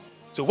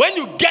 So when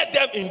you get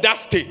them in that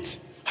state,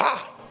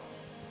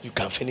 you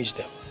can finish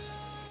them.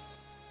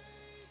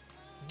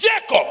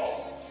 Jacob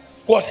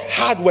was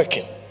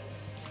hardworking.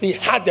 He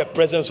had the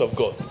presence of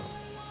God.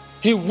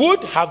 He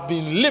would have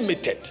been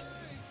limited.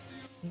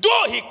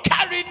 Though he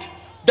carried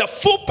the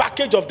full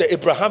package of the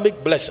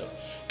Abrahamic blessing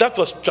that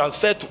was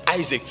transferred to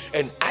Isaac,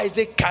 and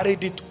Isaac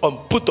carried it and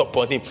put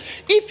upon him.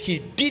 If he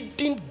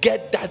didn't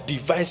get that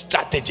divine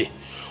strategy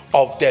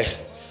of the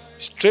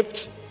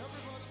stripped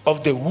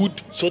of the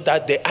wood so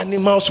that the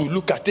animals will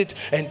look at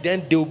it and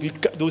then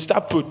they'll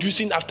start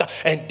producing after,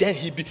 and then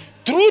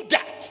through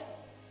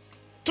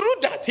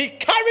that he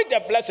carried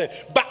the blessing.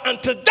 But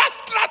until that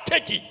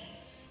strategy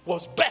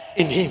was birthed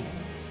in him,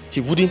 he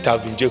wouldn't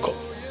have been Jacob.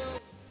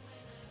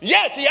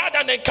 Yes, he had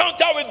an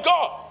encounter with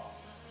God.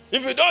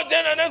 If you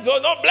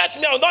don't bless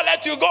me, I will not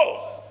let you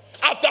go.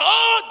 After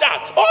all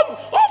that,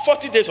 all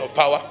 40 days of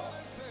power,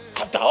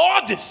 after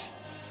all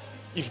this,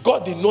 if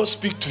God did not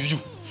speak to you,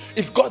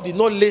 if God did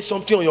not lay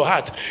something on your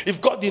heart, if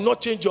God did not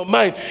change your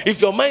mind,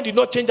 if your mind did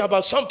not change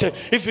about something,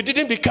 if you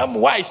didn't become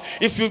wise,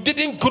 if you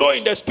didn't grow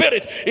in the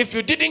spirit, if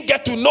you didn't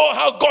get to know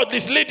how God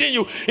is leading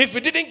you, if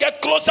you didn't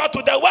get closer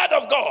to the word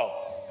of God,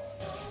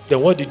 then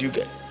what did you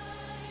get?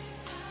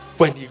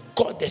 When he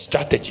got the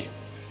strategy,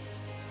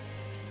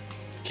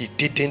 he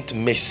didn't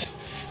miss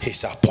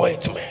his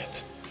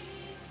appointment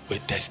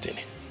with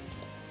destiny.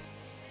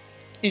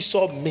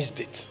 Esau missed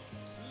it.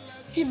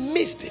 He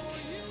missed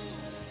it.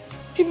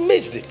 He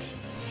missed it.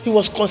 He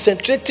was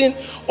concentrating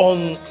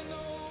on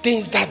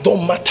things that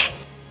don't matter.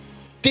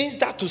 Things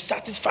that will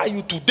satisfy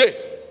you today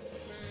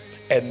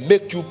and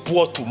make you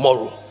poor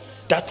tomorrow.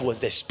 That was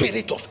the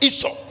spirit of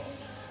Esau.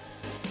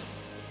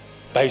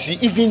 But you see,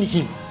 even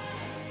him,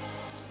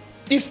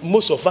 if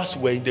most of us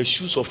were in the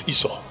shoes of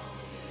Esau,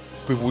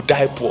 we would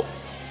die poor.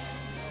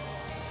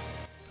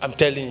 I'm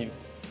telling you.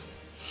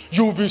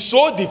 You will be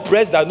so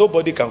depressed that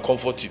nobody can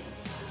comfort you.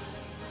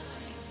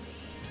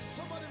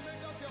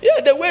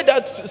 Yeah, the way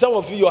that some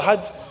of you,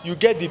 you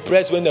get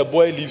depressed when a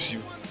boy leaves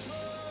you.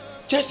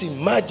 Just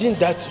imagine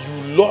that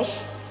you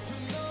lost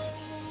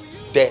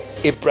the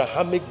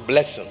Abrahamic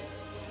blessing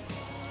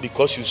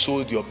because you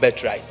sold your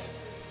birthright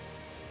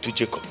to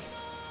Jacob.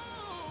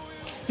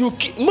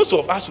 Most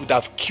of us would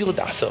have killed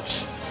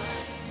ourselves.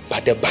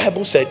 But the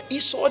Bible said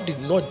Esau did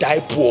not die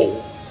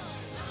poor.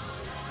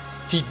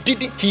 He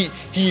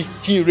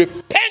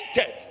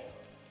repented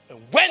and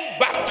went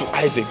back to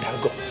Isaac.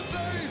 That God,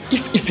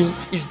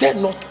 is there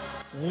not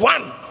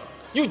one?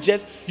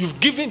 You've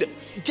given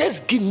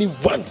just give me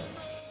one.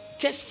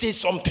 Just say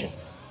something.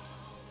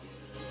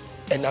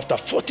 And after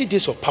 40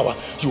 days of power,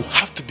 you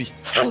have to be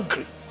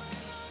hungry.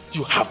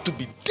 You have to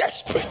be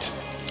desperate.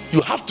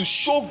 You have to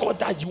show God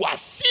that you are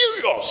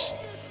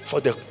serious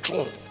for the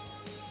throne.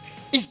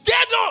 Is there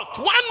not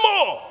one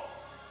more?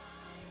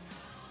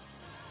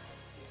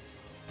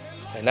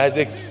 And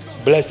Isaac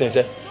blessed and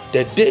said,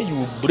 the day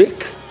you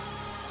break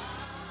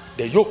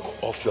the yoke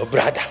of your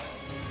brother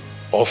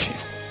off you,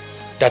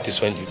 that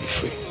is when you'll be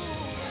free.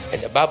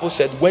 And the Bible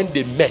said when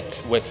they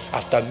met,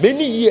 after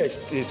many years,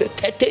 they said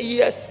 30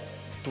 years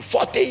to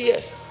 40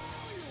 years,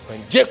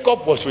 when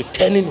Jacob was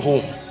returning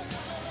home,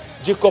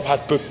 Jacob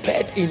had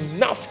prepared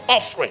enough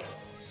offering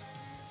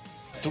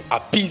to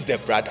appease the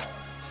brother.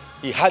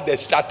 He had the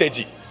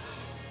strategy.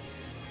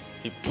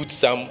 He put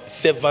some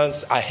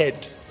servants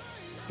ahead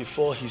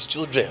before his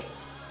children,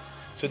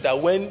 so that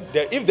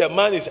if the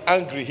man is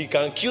angry, he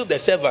can kill the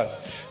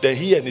servants, then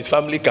he and his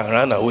family can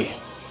run away.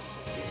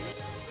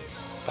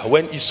 But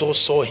when Esau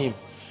saw him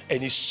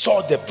and he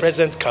saw the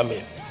present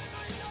coming,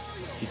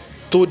 he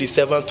told his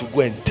servant to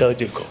go and tell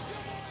Jacob,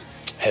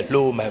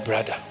 hello my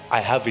brother, I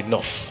have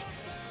enough.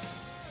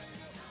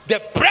 The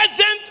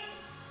present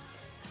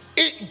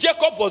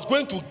Jacob was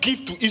going to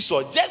give to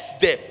Esau,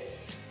 just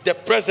the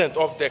present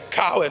of the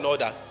cow and all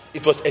that,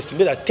 it was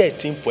estimated at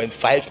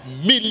 $13.5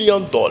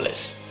 million.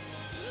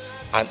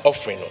 An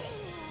offering.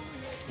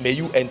 May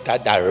you enter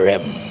the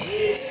realm.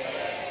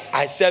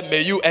 I said,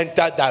 may you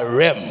enter the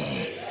realm.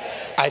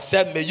 I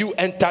said, may you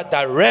enter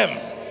the realm.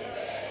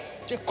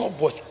 Jacob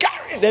was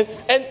carrying them,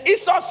 and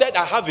Esau said,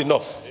 I have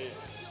enough.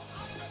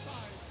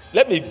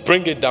 Let me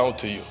bring it down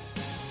to you.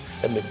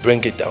 Let me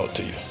bring it down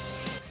to you.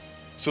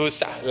 So,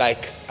 sir,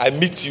 like I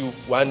meet you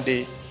one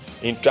day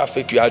in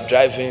traffic, you are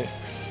driving,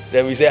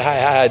 then we say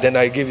hi, then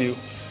I give you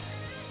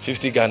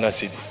 50 Ghana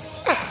cedi.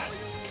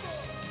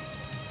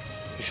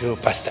 You say, oh,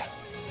 Pastor,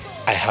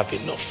 I have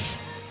enough.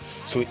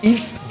 So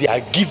if they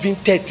are giving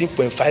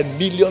 $13.5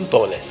 million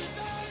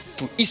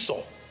to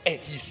Esau, and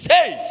he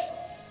says,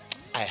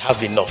 I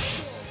have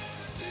enough,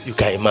 you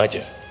can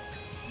imagine.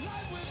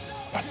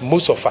 But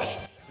most of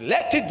us,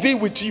 let it be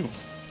with you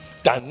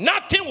that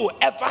nothing will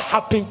ever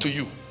happen to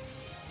you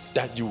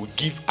that you will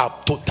give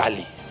up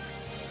totally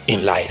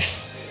in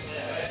life.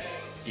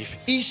 If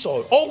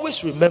Esau,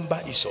 always remember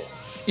Esau.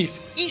 If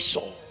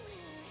Esau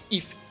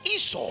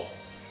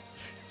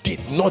did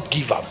not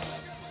give up,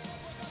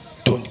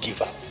 don't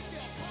give up.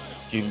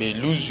 You may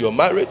lose your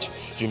marriage,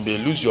 you may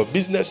lose your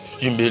business,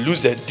 you may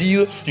lose a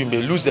deal, you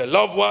may lose a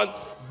loved one,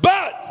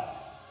 but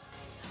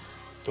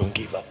don't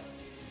give up.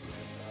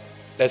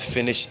 Let's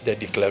finish the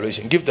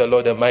declaration. Give the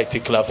Lord a mighty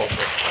clap of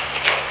praise.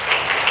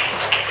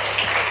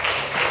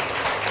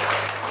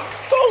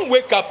 Don't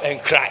wake up and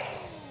cry.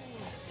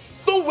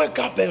 Don't wake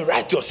up and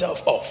write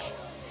yourself off.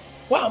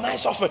 Why am I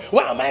suffering?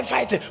 Why am I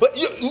fighting?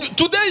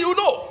 Today you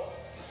know.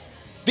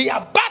 There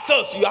are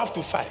battles you have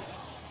to fight.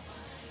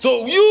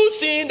 So you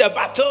seeing the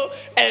battle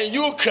and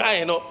you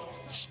crying,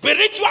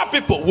 spiritual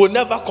people will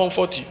never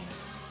comfort you.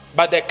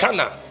 But the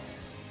carnal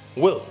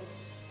will.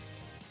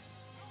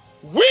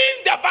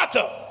 Win the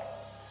battle.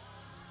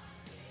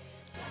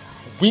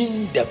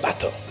 Win the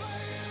battle.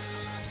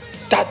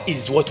 That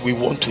is what we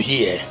want to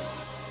hear.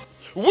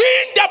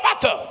 Win the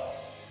battle.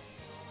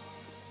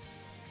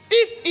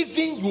 If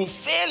even you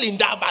fail in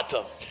that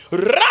battle,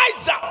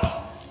 rise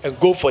up and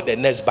go for the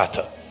next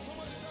battle.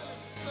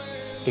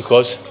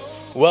 Because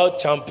world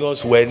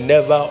champions were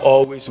never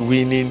always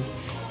winning.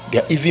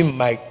 Even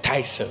Mike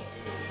Tyson,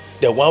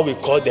 the one we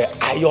call the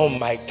Iron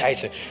Mike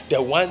Tyson,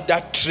 the one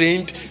that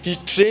he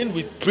trained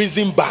with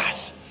prison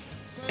bars.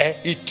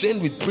 He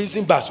trained with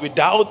prison bars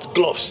without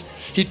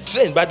gloves. He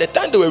trained. By the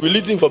time they were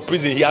releasing from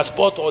prison, he has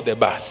fought all the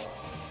bars.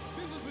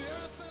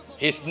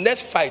 His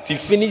next fight, he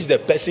finished the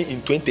person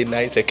in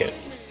 29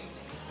 seconds.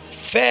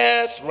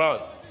 First round,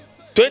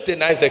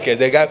 29 seconds,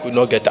 the guy could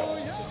not get up.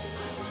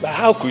 But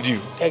how could you?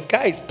 The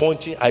guy is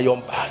punching iron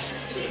bars.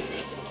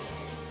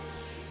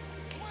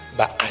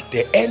 But at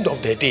the end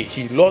of the day,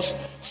 he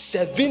lost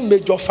 7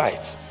 major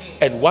fights.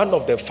 And one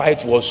of the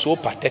fights was so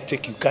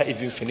pathetic, you can't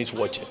even finish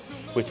watching,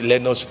 with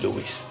Lennox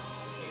Lewis.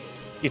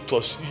 It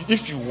was,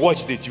 if you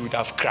watched it, you would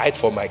have cried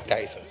for Mike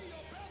Tyson.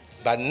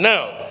 But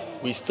now,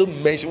 we still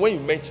mention, when you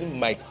mention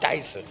Mike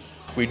Tyson,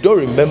 we don't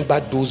remember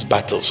those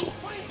battles.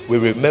 We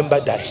remember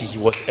that he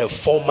was a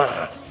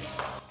former,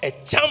 a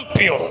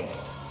champion.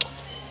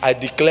 I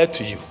declare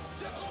to you,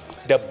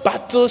 the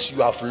battles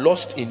you have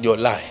lost in your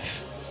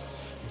life,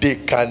 they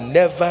can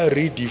never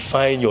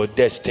redefine your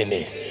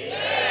destiny.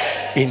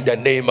 In the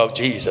name of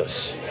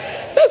Jesus.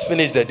 Let's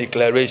finish the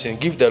declaration.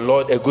 Give the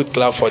Lord a good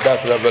clap for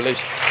that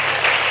revelation.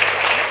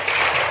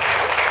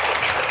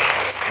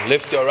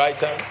 Lift your right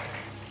hand.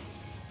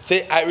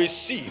 Say, I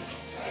receive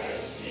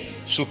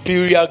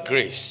superior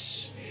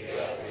grace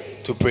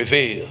to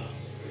prevail.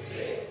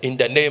 In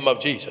the name of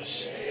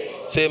Jesus.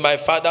 Say, my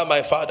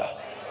Father,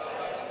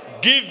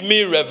 give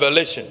me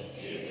revelation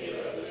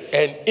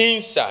and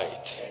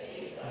insight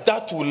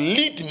that will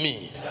lead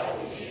me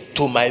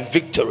to my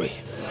victory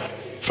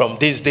from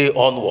this day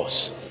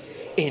onwards.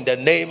 In the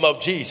name of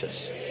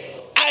Jesus.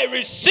 I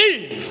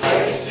receive.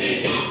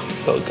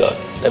 Oh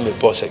God, let me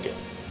pause again.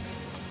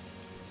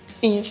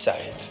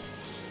 Insight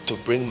to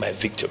bring my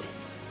victory.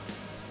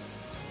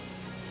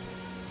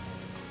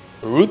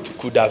 Ruth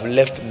could have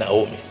left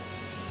Naomi.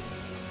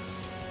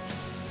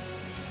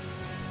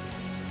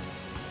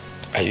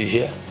 Are you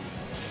here?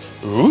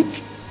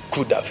 Ruth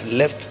could have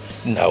left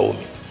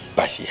Naomi,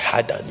 but she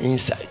had an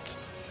insight.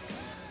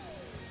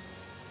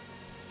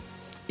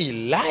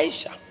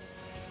 Elisha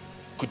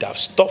could have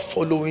stopped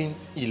following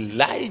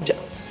Elijah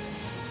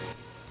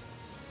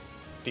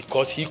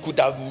because he could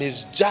have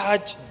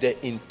misjudged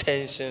the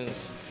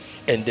intentions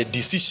and the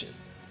decision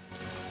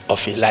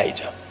of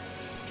Elijah.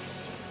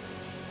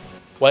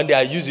 One day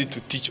I used it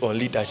to teach on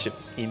leadership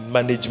in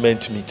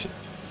management meeting.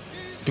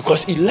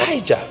 Because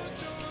Elijah,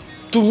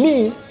 to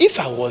me, if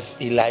I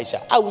was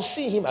Elijah, I would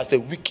see him as a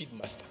wicked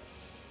master.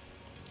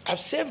 I've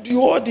served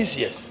you all these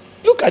years.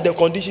 Look at the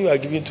condition you are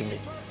giving to me.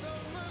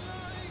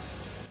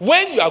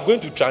 When you are going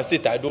to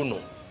translate, I don't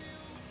know.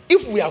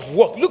 If we have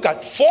walked, look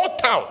at 4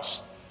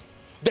 towns.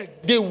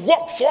 They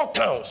walked 4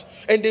 towns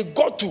and they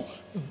got to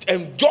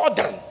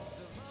Jordan.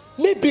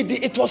 Maybe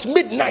it was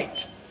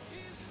midnight.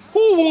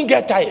 Who won't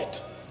get tired?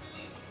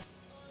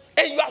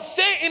 And you are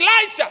saying,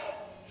 Elisha,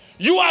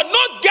 you are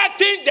not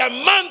getting the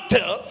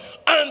mantle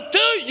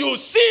until you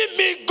see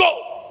me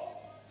go.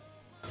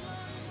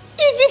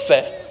 Is it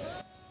fair?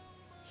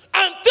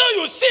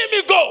 Until you see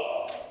me go.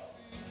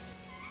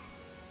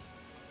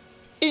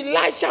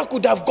 Elisha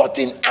could have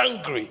gotten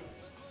angry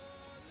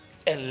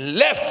and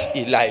left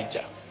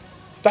Elijah.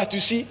 But you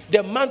see,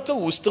 the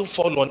mantle will still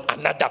fall on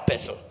another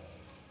person.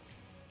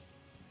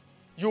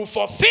 You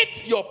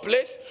forfeit your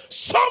place,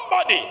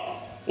 somebody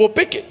will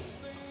pick it.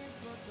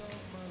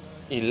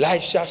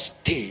 Elisha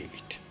stayed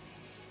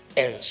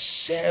and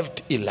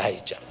served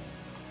Elijah.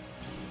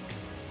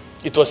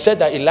 It was said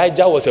that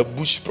Elijah was a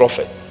bush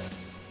prophet.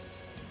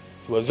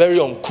 He was very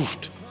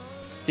uncouth.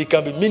 He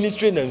can be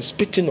ministering and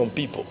spitting on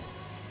people.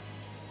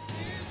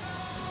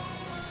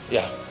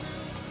 Yeah.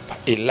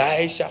 But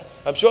Elisha,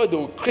 I'm sure they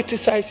will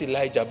criticize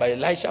Elijah, but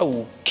Elisha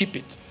will keep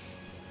it.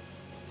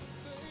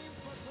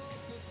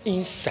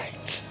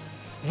 Insight.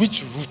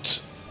 Which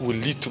route will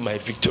lead to my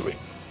victory?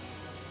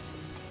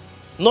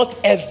 Not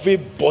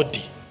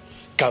everybody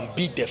can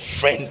be the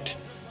friend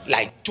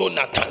like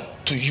Jonathan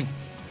to you.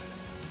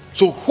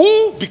 So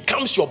who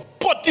becomes your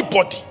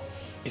body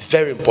is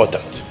very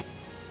important.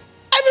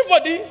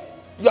 Everybody,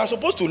 you are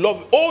supposed to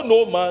love. Oh,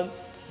 no man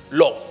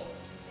loves.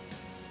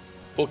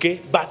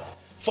 Okay? But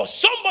for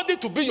somebody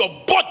to be your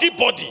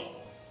body,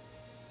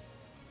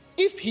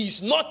 if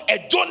he's not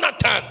a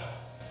Jonathan,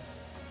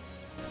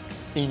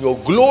 in your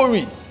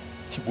glory,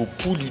 he will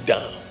pull you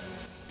down.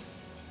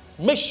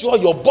 Make sure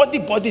your body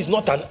is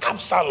not an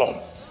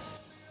Absalom.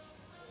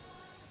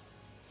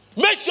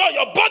 Make sure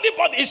your body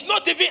is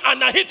not even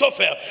an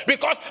Ahithophel,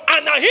 because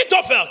an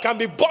Ahithophel can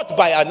be bought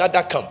by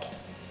another camp.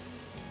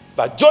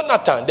 But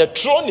Jonathan, the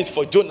throne is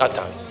for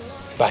Jonathan.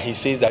 But he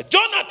says that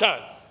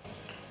Jonathan,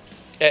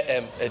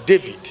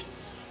 David,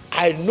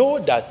 I know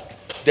that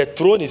the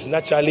throne is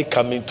naturally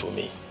coming to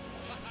me,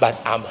 but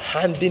I'm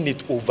handing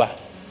it over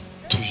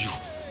to you.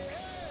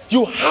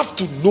 You have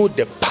to know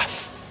the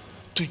path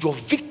to your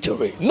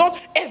victory.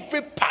 Not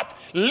every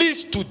path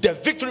leads to the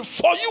victory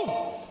for you.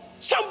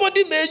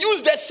 Somebody may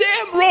use the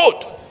same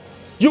road.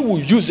 You will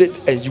use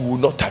it and you will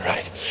not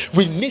arrive.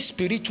 We need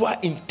spiritual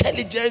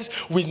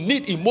intelligence. We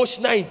need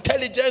emotional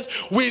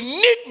intelligence. We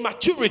need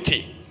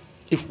maturity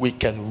if we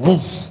can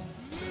rule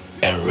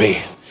and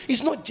reign.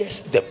 It's not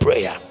just the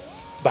prayer,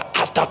 but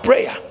after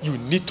prayer, you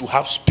need to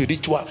have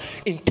spiritual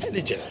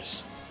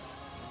intelligence.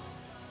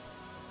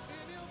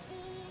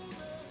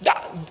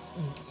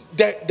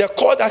 The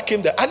call that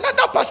came there,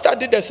 another pastor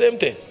did the same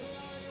thing.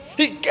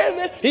 He came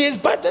in, he is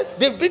battered,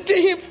 they've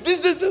beaten him,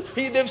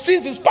 they've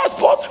seized his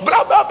passport,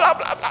 blah, blah, blah,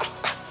 blah, blah.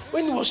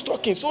 When he was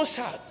talking, so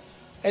sad.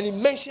 And he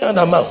mentioned an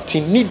amount. He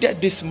needed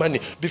this money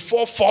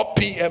before 4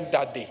 p.m.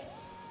 that day.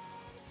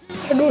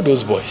 I know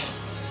those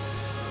boys.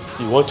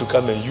 You want to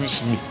come and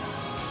use me,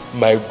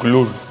 my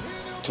glory,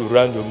 to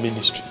run your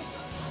ministry.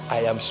 I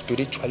am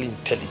spiritually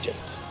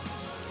intelligent.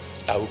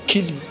 I will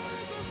kill you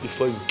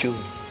before you kill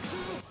me.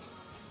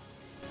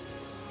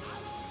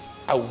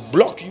 I will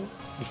block you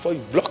before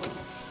you block me.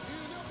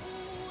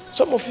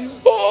 Some of you,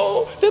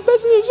 oh, the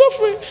person is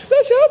suffering.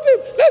 Let's help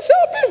him. Let's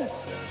help him.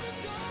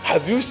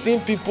 Have you seen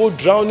people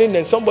drowning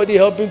and somebody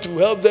helping to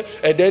help them?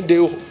 And then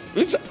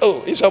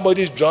if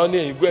somebody is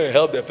drowning and you go and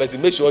help the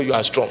person, make sure you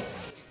are strong.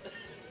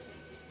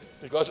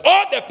 Because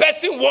all the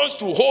person wants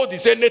to hold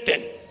is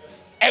anything.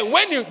 And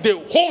when they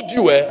hold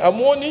you, I'm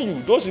warning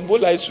you, those people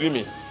like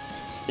swimming.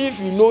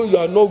 If you know you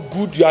are not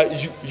good,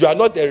 you are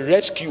not a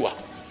rescuer.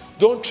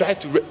 Don't try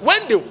to.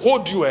 When they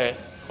hold you,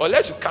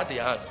 unless you cut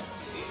their hand.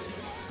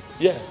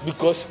 Yeah,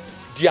 because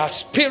their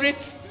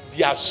spirit,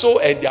 their soul,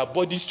 and their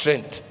body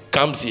strength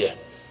comes here.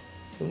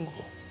 Don't go.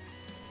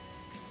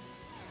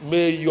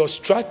 May your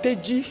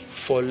strategy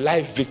for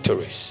life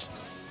victories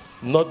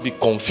not be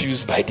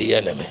confused by the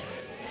enemy.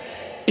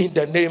 In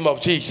the name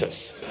of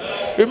Jesus.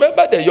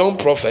 Remember the young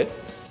prophet?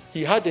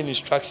 He had an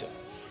instruction.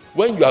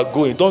 When you are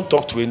going, don't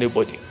talk to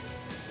anybody.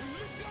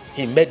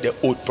 He met the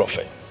old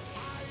prophet.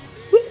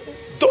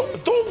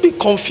 Don't be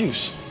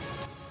confused.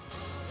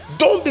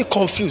 Don't be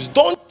confused.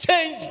 Don't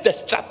change the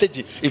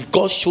strategy if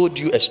God showed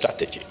you a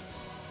strategy.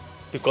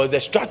 Because the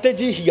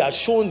strategy he has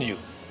shown you,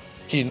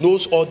 he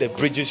knows all the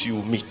bridges you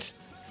will meet.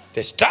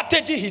 The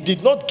strategy he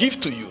did not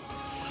give to you,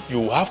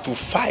 you have to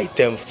fight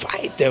and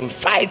fight and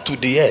fight to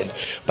the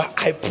end. But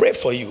I pray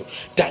for you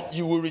that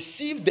you will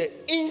receive the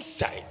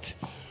insight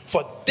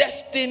for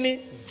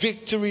destiny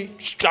victory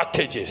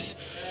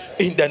strategies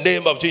in the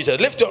name of Jesus.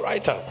 Lift your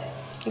right hand.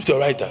 Lift your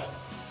right hand.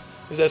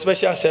 It's a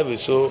special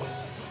service, so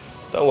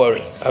don't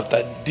worry.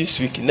 After this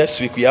week,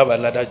 next week, we have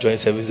another joint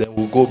service, and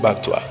we'll go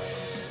back to our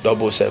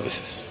double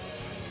services.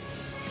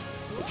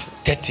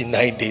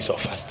 39 days of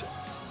fasting.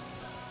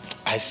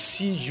 I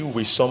see you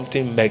with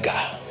something mega.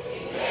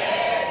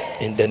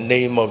 In the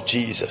name of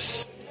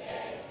Jesus.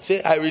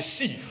 Say, I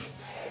receive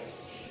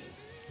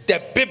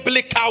the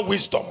biblical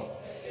wisdom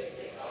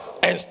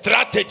and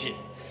strategy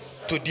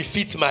to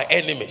defeat my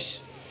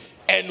enemies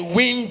and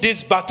win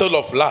this battle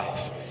of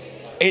life.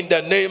 In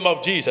the name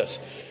of Jesus.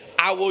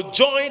 I will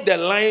join the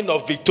line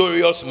of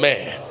victorious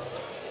men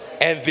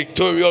and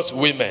victorious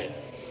women.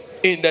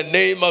 In the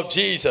name of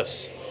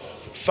Jesus.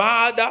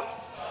 Father,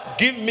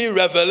 give me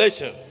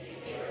revelation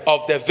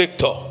of the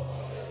victor.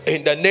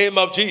 In the name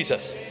of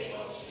Jesus.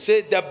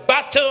 Say the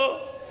battle.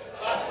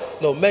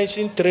 No,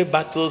 mention 3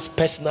 battles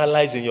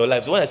personalized in your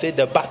life. So when I say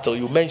the battle,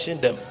 you mention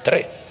them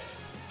 3.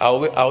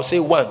 I'll say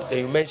 1,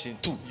 then you mention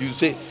 2. You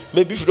say,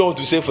 maybe if you don't want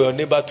to say for your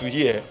neighbor to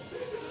hear,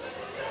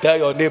 tell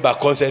your neighbor,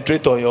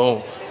 concentrate on your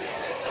own.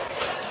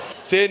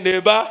 Say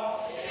neighbor.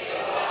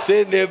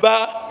 Say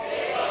neighbor.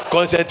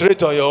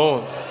 Concentrate on your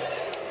own.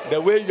 The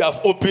way you have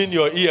opened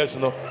your ears,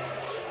 no,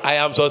 I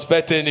am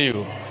suspecting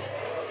you.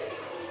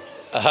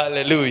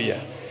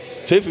 Hallelujah.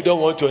 So if you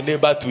don't want your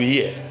neighbor to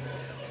hear,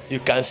 you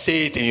can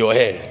say it in your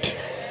head.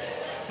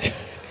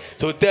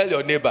 So tell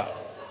your neighbor,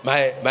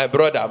 my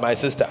brother, my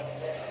sister,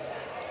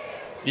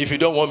 if you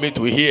don't want me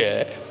to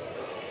hear,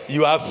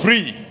 you are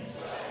free.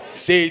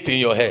 Say it in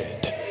your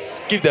head.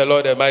 Give the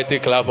Lord a mighty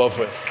clap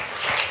offering.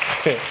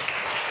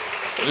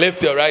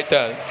 Lift your right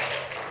hand.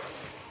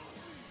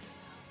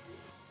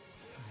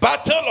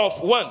 Battle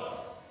of 1,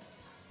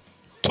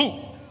 2,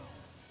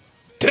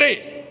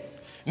 3.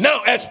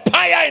 Now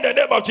expire in the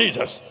name of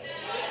Jesus.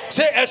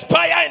 Say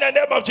expire in the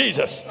name of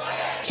Jesus.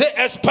 Say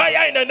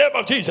expire in the name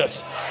of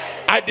Jesus.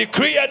 I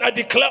decree and I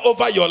declare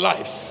over your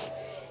life.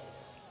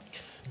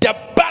 The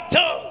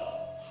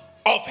battle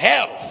of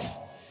health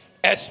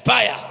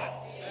expire.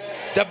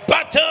 The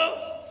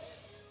battle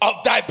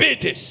of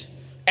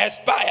diabetes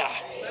expire.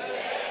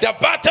 The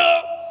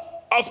battle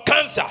of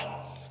cancer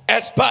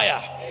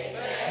expire.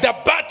 The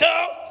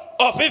battle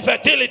of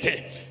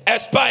infertility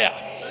expire.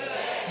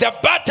 The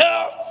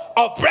battle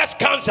of breast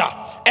cancer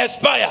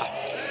expire.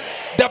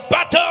 The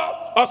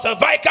battle of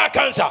cervical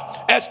cancer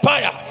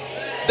expire.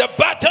 The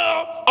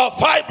battle of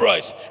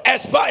fibroids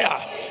expire.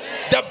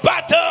 The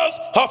battles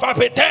of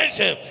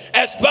hypertension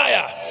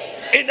expire.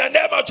 In the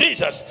name of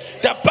Jesus.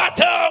 The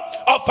battle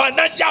of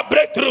financial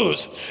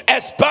breakthroughs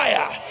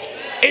expire.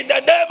 In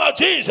the name of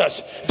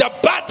Jesus. The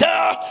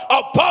battle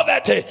of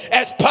poverty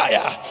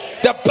expire.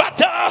 The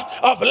battle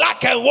of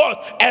lack and want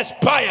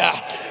expire.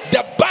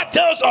 The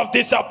battles of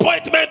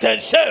disappointment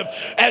and shame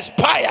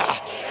expire.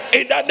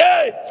 In the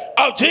name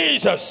of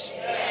Jesus.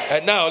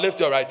 And now lift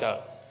your right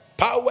hand.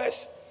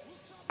 Powers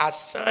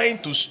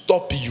assigned to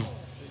stop you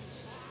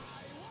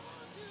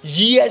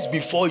years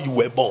before you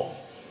were born.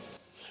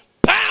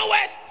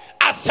 Powers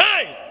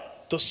assigned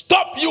to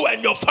stop you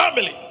and your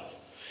family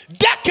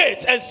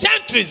decades and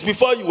centuries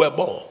before you were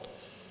born.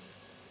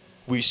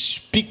 We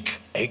speak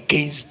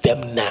against them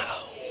now.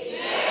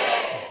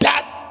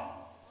 That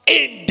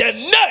in the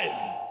name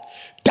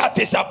that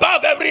is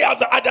above every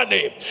other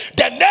name,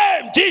 the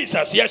name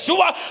Jesus,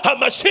 Yeshua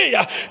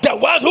HaMashiach, the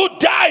one who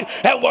died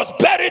and was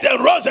buried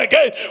and rose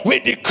again, we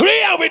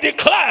decree and we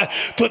declare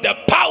to the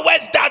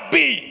powers that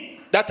be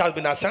that has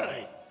been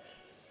assigned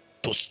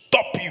to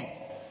stop you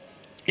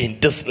in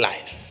this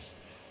life.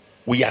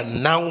 We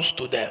announce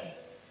to them,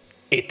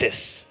 it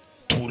is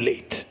too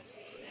late.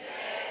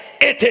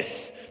 It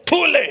is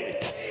too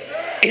late.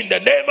 In the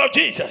name of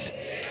Jesus.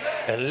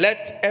 And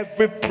let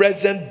every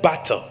present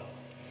battle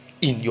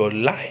in your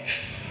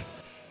life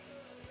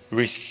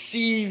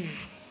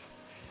receive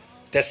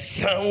the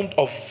sound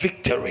of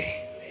victory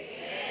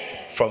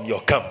from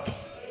your camp.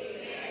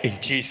 In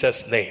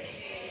Jesus' name.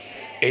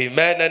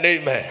 Amen and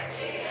amen.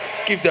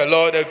 Give the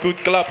Lord a good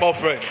clap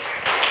offering.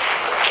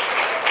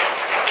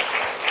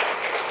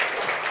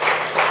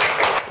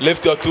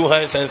 Lift your two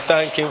hands and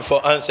thank him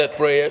for answered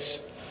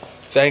prayers.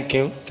 Thank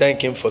him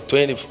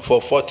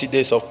for 40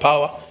 days of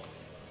power,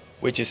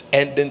 which is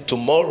ending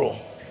tomorrow.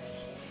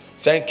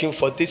 Thank him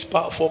for these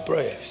powerful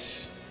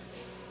prayers.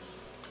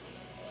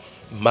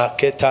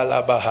 Maketa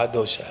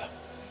labahadosha.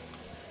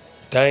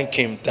 Thank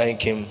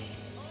him.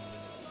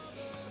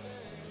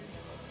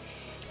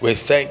 We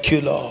thank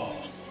you, Lord.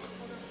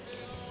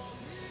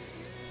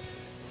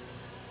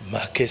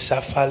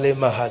 Makesafale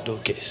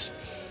mahadokes.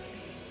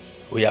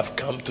 We have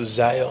come to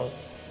Zion,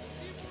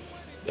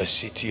 the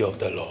city of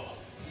the Lord.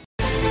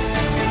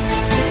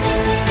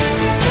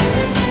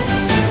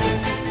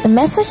 The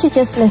message you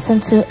just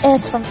listened to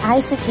is from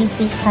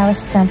ICGC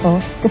Charis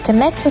Temple. To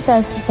connect with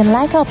us, you can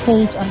like our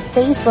page on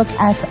Facebook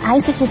at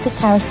ICGC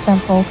Charis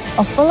Temple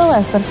or follow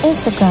us on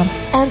Instagram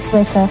and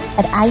Twitter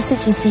at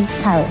ICGC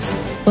Charis.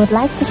 We would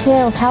like to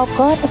hear of how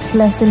God is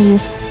blessing you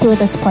through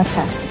this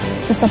podcast.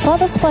 To support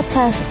this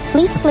podcast,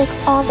 please click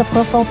on the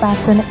profile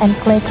button and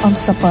click on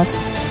support.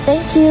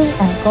 Thank you,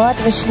 and God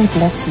richly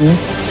bless you.